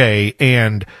D-Day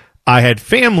and I had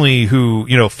family who,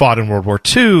 fought in World War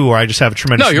II, or I just have a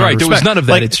tremendous No, you're right. There was none of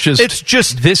that. Like, it's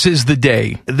just this is the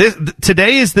day.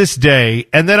 Today is this day,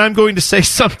 and then I'm going to say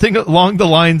something along the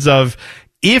lines of,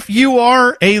 if you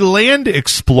are a land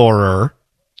explorer,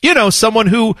 someone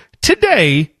who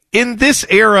today, in this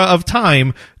era of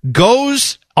time,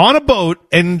 goes on a boat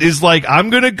and is like, I'm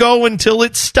going to go until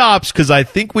it stops because I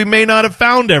think we may not have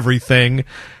found everything,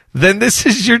 then this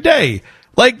is your day.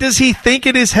 Like, does he think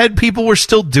in his head people were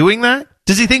still doing that?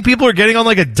 Does he think people are getting on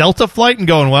like a Delta flight and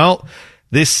going, well,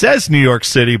 this says New York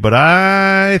City, but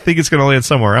I think it's going to land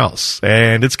somewhere else,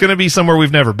 and it's going to be somewhere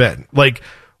we've never been? Like,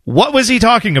 what was he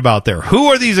talking about there? Who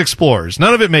are these explorers?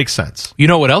 None of it makes sense. You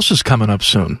know what else is coming up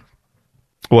soon?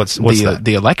 What's that?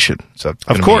 The election. So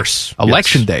of course.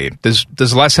 Election day. Does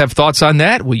Les have thoughts on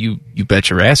that? Well, you bet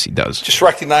your ass he does. Just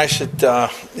recognize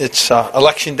that it's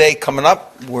election day coming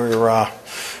up. We're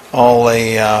all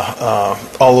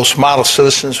those model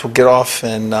citizens will get off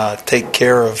and take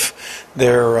care of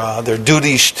their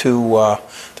duties to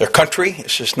their country.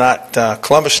 It's just not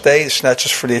Columbus Day. It's not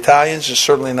just for the Italians. It's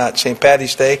certainly not St.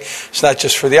 Paddy's Day. It's not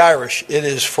just for the Irish. It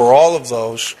is for all of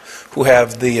those who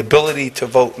have the ability to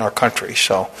vote in our country.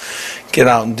 So get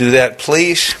out and do that,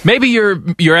 please. Maybe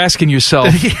you're asking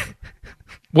yourself,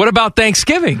 what about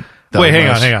Thanksgiving? Wait,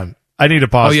 hang on. I need to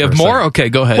pause. Oh, you have more? Okay,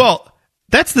 go ahead. Well,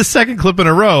 that's the second clip in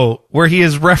a row where he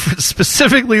has referenced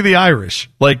specifically the Irish.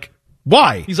 Like,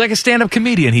 why? He's like a stand-up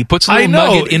comedian. He puts a little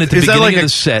nugget in at the beginning of the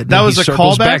set. That was a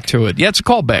callback? Back to it. Yeah, it's a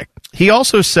callback. He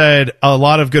also said a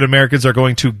lot of good Americans are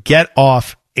going to get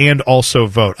off and also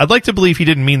vote. I'd like to believe he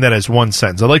didn't mean that as one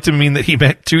sentence. I'd like to mean that he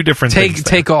meant two different things.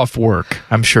 Take off work,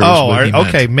 I'm sure.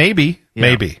 Okay, maybe.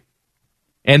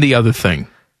 And the other thing.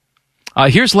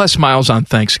 Here's Les Miles on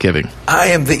Thanksgiving. I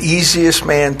am the easiest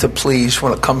man to please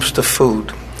when it comes to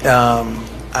food.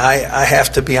 I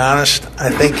have to be honest. I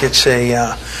think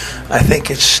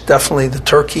it's definitely the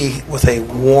turkey with a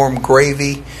warm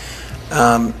gravy.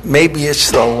 Maybe it's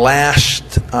the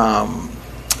last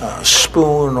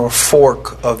spoon or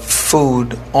fork of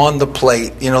food on the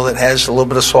plate, that has a little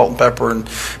bit of salt and pepper and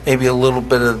maybe a little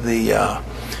bit of the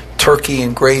turkey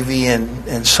and gravy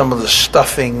and some of the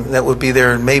stuffing that would be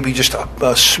there, and maybe just a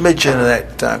smidgen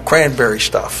of that cranberry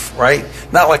stuff, right?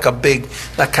 Not like a big,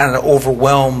 not kind of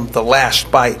overwhelm the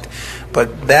last bite,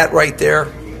 but that right there,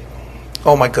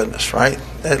 oh my goodness, right?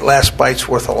 That last bite's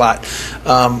worth a lot.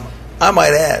 I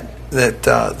might add that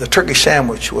the turkey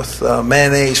sandwich with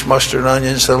mayonnaise, mustard,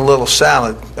 onions, and a little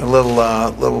salad, a little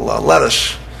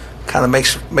lettuce, kind of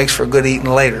makes for good eating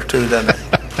later too, doesn't it?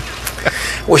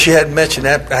 Wish you hadn't mentioned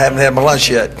that. I haven't had my lunch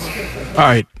yet. All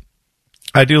right.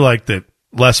 I do like that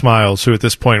Les Miles, who at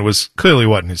this point was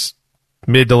clearly in his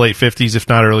mid to late 50s, if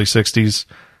not early 60s,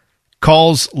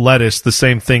 calls lettuce the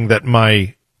same thing that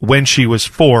when she was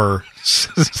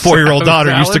 4-year-old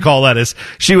daughter used to call lettuce.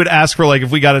 She would ask for, like,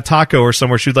 if we got a taco or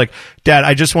somewhere, she'd like, Dad,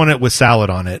 I just want it with salad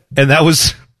on it. And I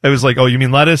was like, oh, you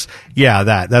mean lettuce? Yeah,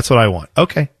 that's what I want.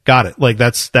 Okay, got it. Like,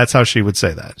 that's how she would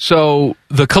say that. So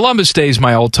the Columbus Day is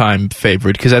my all-time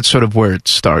favorite because that's sort of where it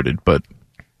started. But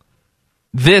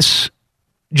this,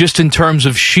 just in terms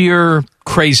of sheer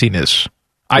craziness,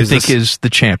 I think is the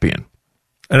champion.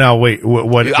 Now, wait,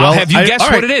 what? I'll have you guess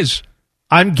what it is.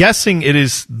 I'm guessing it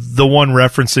is the one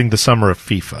referencing the summer of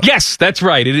FIFA. Yes, that's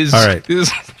right. It is. All right. It is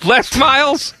Les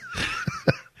Miles.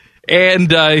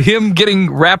 And him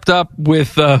getting wrapped up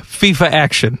with FIFA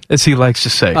action, as he likes to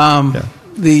say.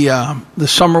 The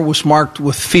summer was marked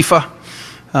with FIFA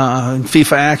and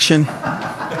FIFA action.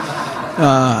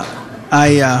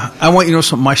 I want you to know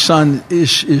something. My son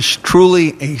is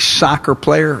truly a soccer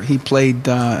player. He played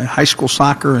high school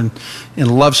soccer and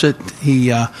loves it.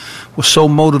 He was so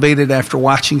motivated after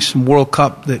watching some World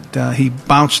Cup that he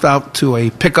bounced out to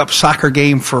a pickup soccer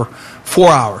game for 4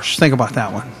 hours. Think about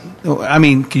that one. I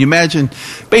mean, can you imagine?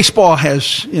 Baseball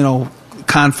has,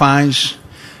 confines,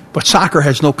 but soccer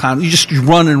has no confines. You just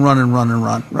run and run and run and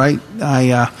run, right?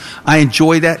 I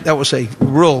enjoy that. That was a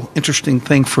real interesting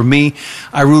thing for me.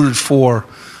 I rooted for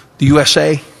the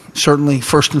USA, certainly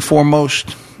first and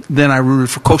foremost. Then I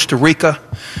rooted for Costa Rica.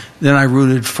 Then I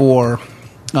rooted for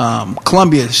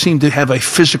Colombia. It seemed to have a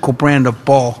physical brand of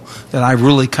ball that I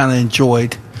really kind of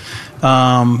enjoyed.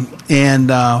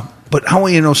 But I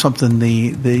want you to know something,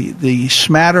 the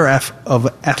smatter of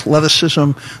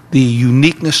athleticism, the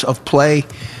uniqueness of play,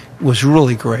 was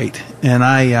really great, and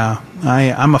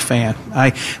I'm a fan.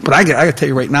 But I got to tell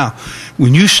you right now,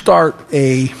 when you start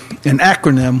an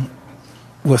acronym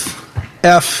with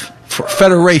F for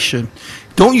Federation,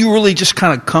 don't you really just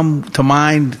kind of come to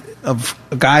mind of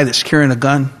a guy that's carrying a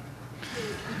gun?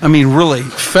 I mean, really,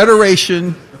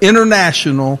 Federation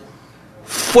International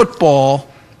Football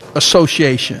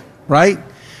Association, right?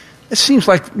 It seems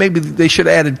like maybe they should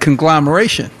have added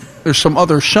conglomeration. There's some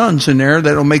other shuns in there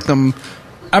that'll make them.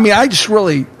 I mean, I just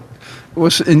really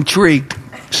was intrigued,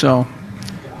 so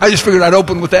I just figured I'd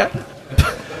open with that.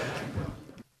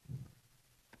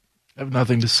 I have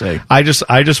nothing to say. I just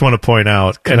want to point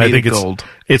out, and I think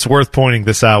it's worth pointing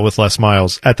this out with Les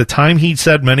Miles. At the time he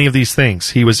said many of these things,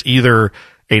 he was either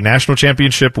a national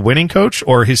championship winning coach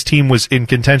or his team was in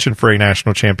contention for a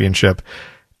national championship.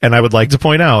 And I would like to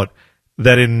point out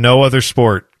that in no other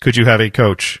sport could you have a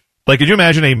coach. Like, could you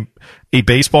imagine a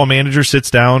baseball manager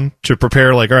sits down to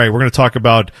prepare, like, all right, we're going to talk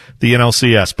about the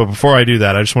NLCS, but before I do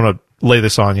that, I just want to lay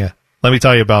this on you. Let me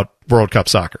tell you about World Cup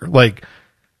soccer. Like,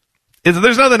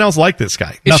 there's nothing else like this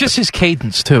guy. It's just his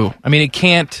cadence, too. I mean, it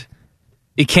can't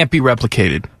be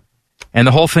replicated. And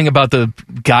the whole thing about the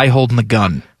guy holding the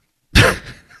gun.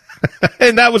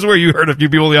 And that was where you heard a few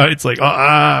people in the audience like,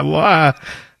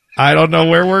 I don't know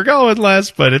where we're going,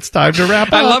 Les, but it's time to wrap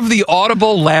up. I love the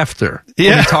audible laughter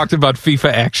when we talked about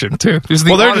FIFA action, too. Because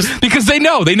they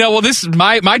know, well, this is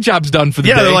my job's done for the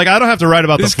day. Yeah, they're like, I don't have to write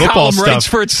about this the football stuff. Writes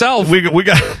for itself. We got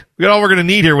all we're going to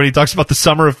need here when he talks about the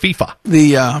summer of FIFA.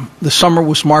 The summer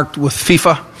was marked with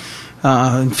FIFA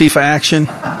and FIFA action.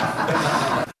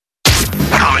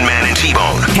 Common Man and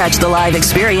T-Bone. Catch the live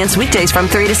experience weekdays from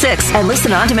 3 to 6 and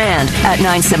listen on demand at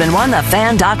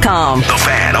 971thefan.com. The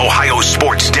Fan, Ohio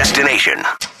sports destination.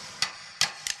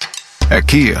 At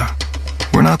Kia,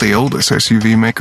 we're not the oldest SUV maker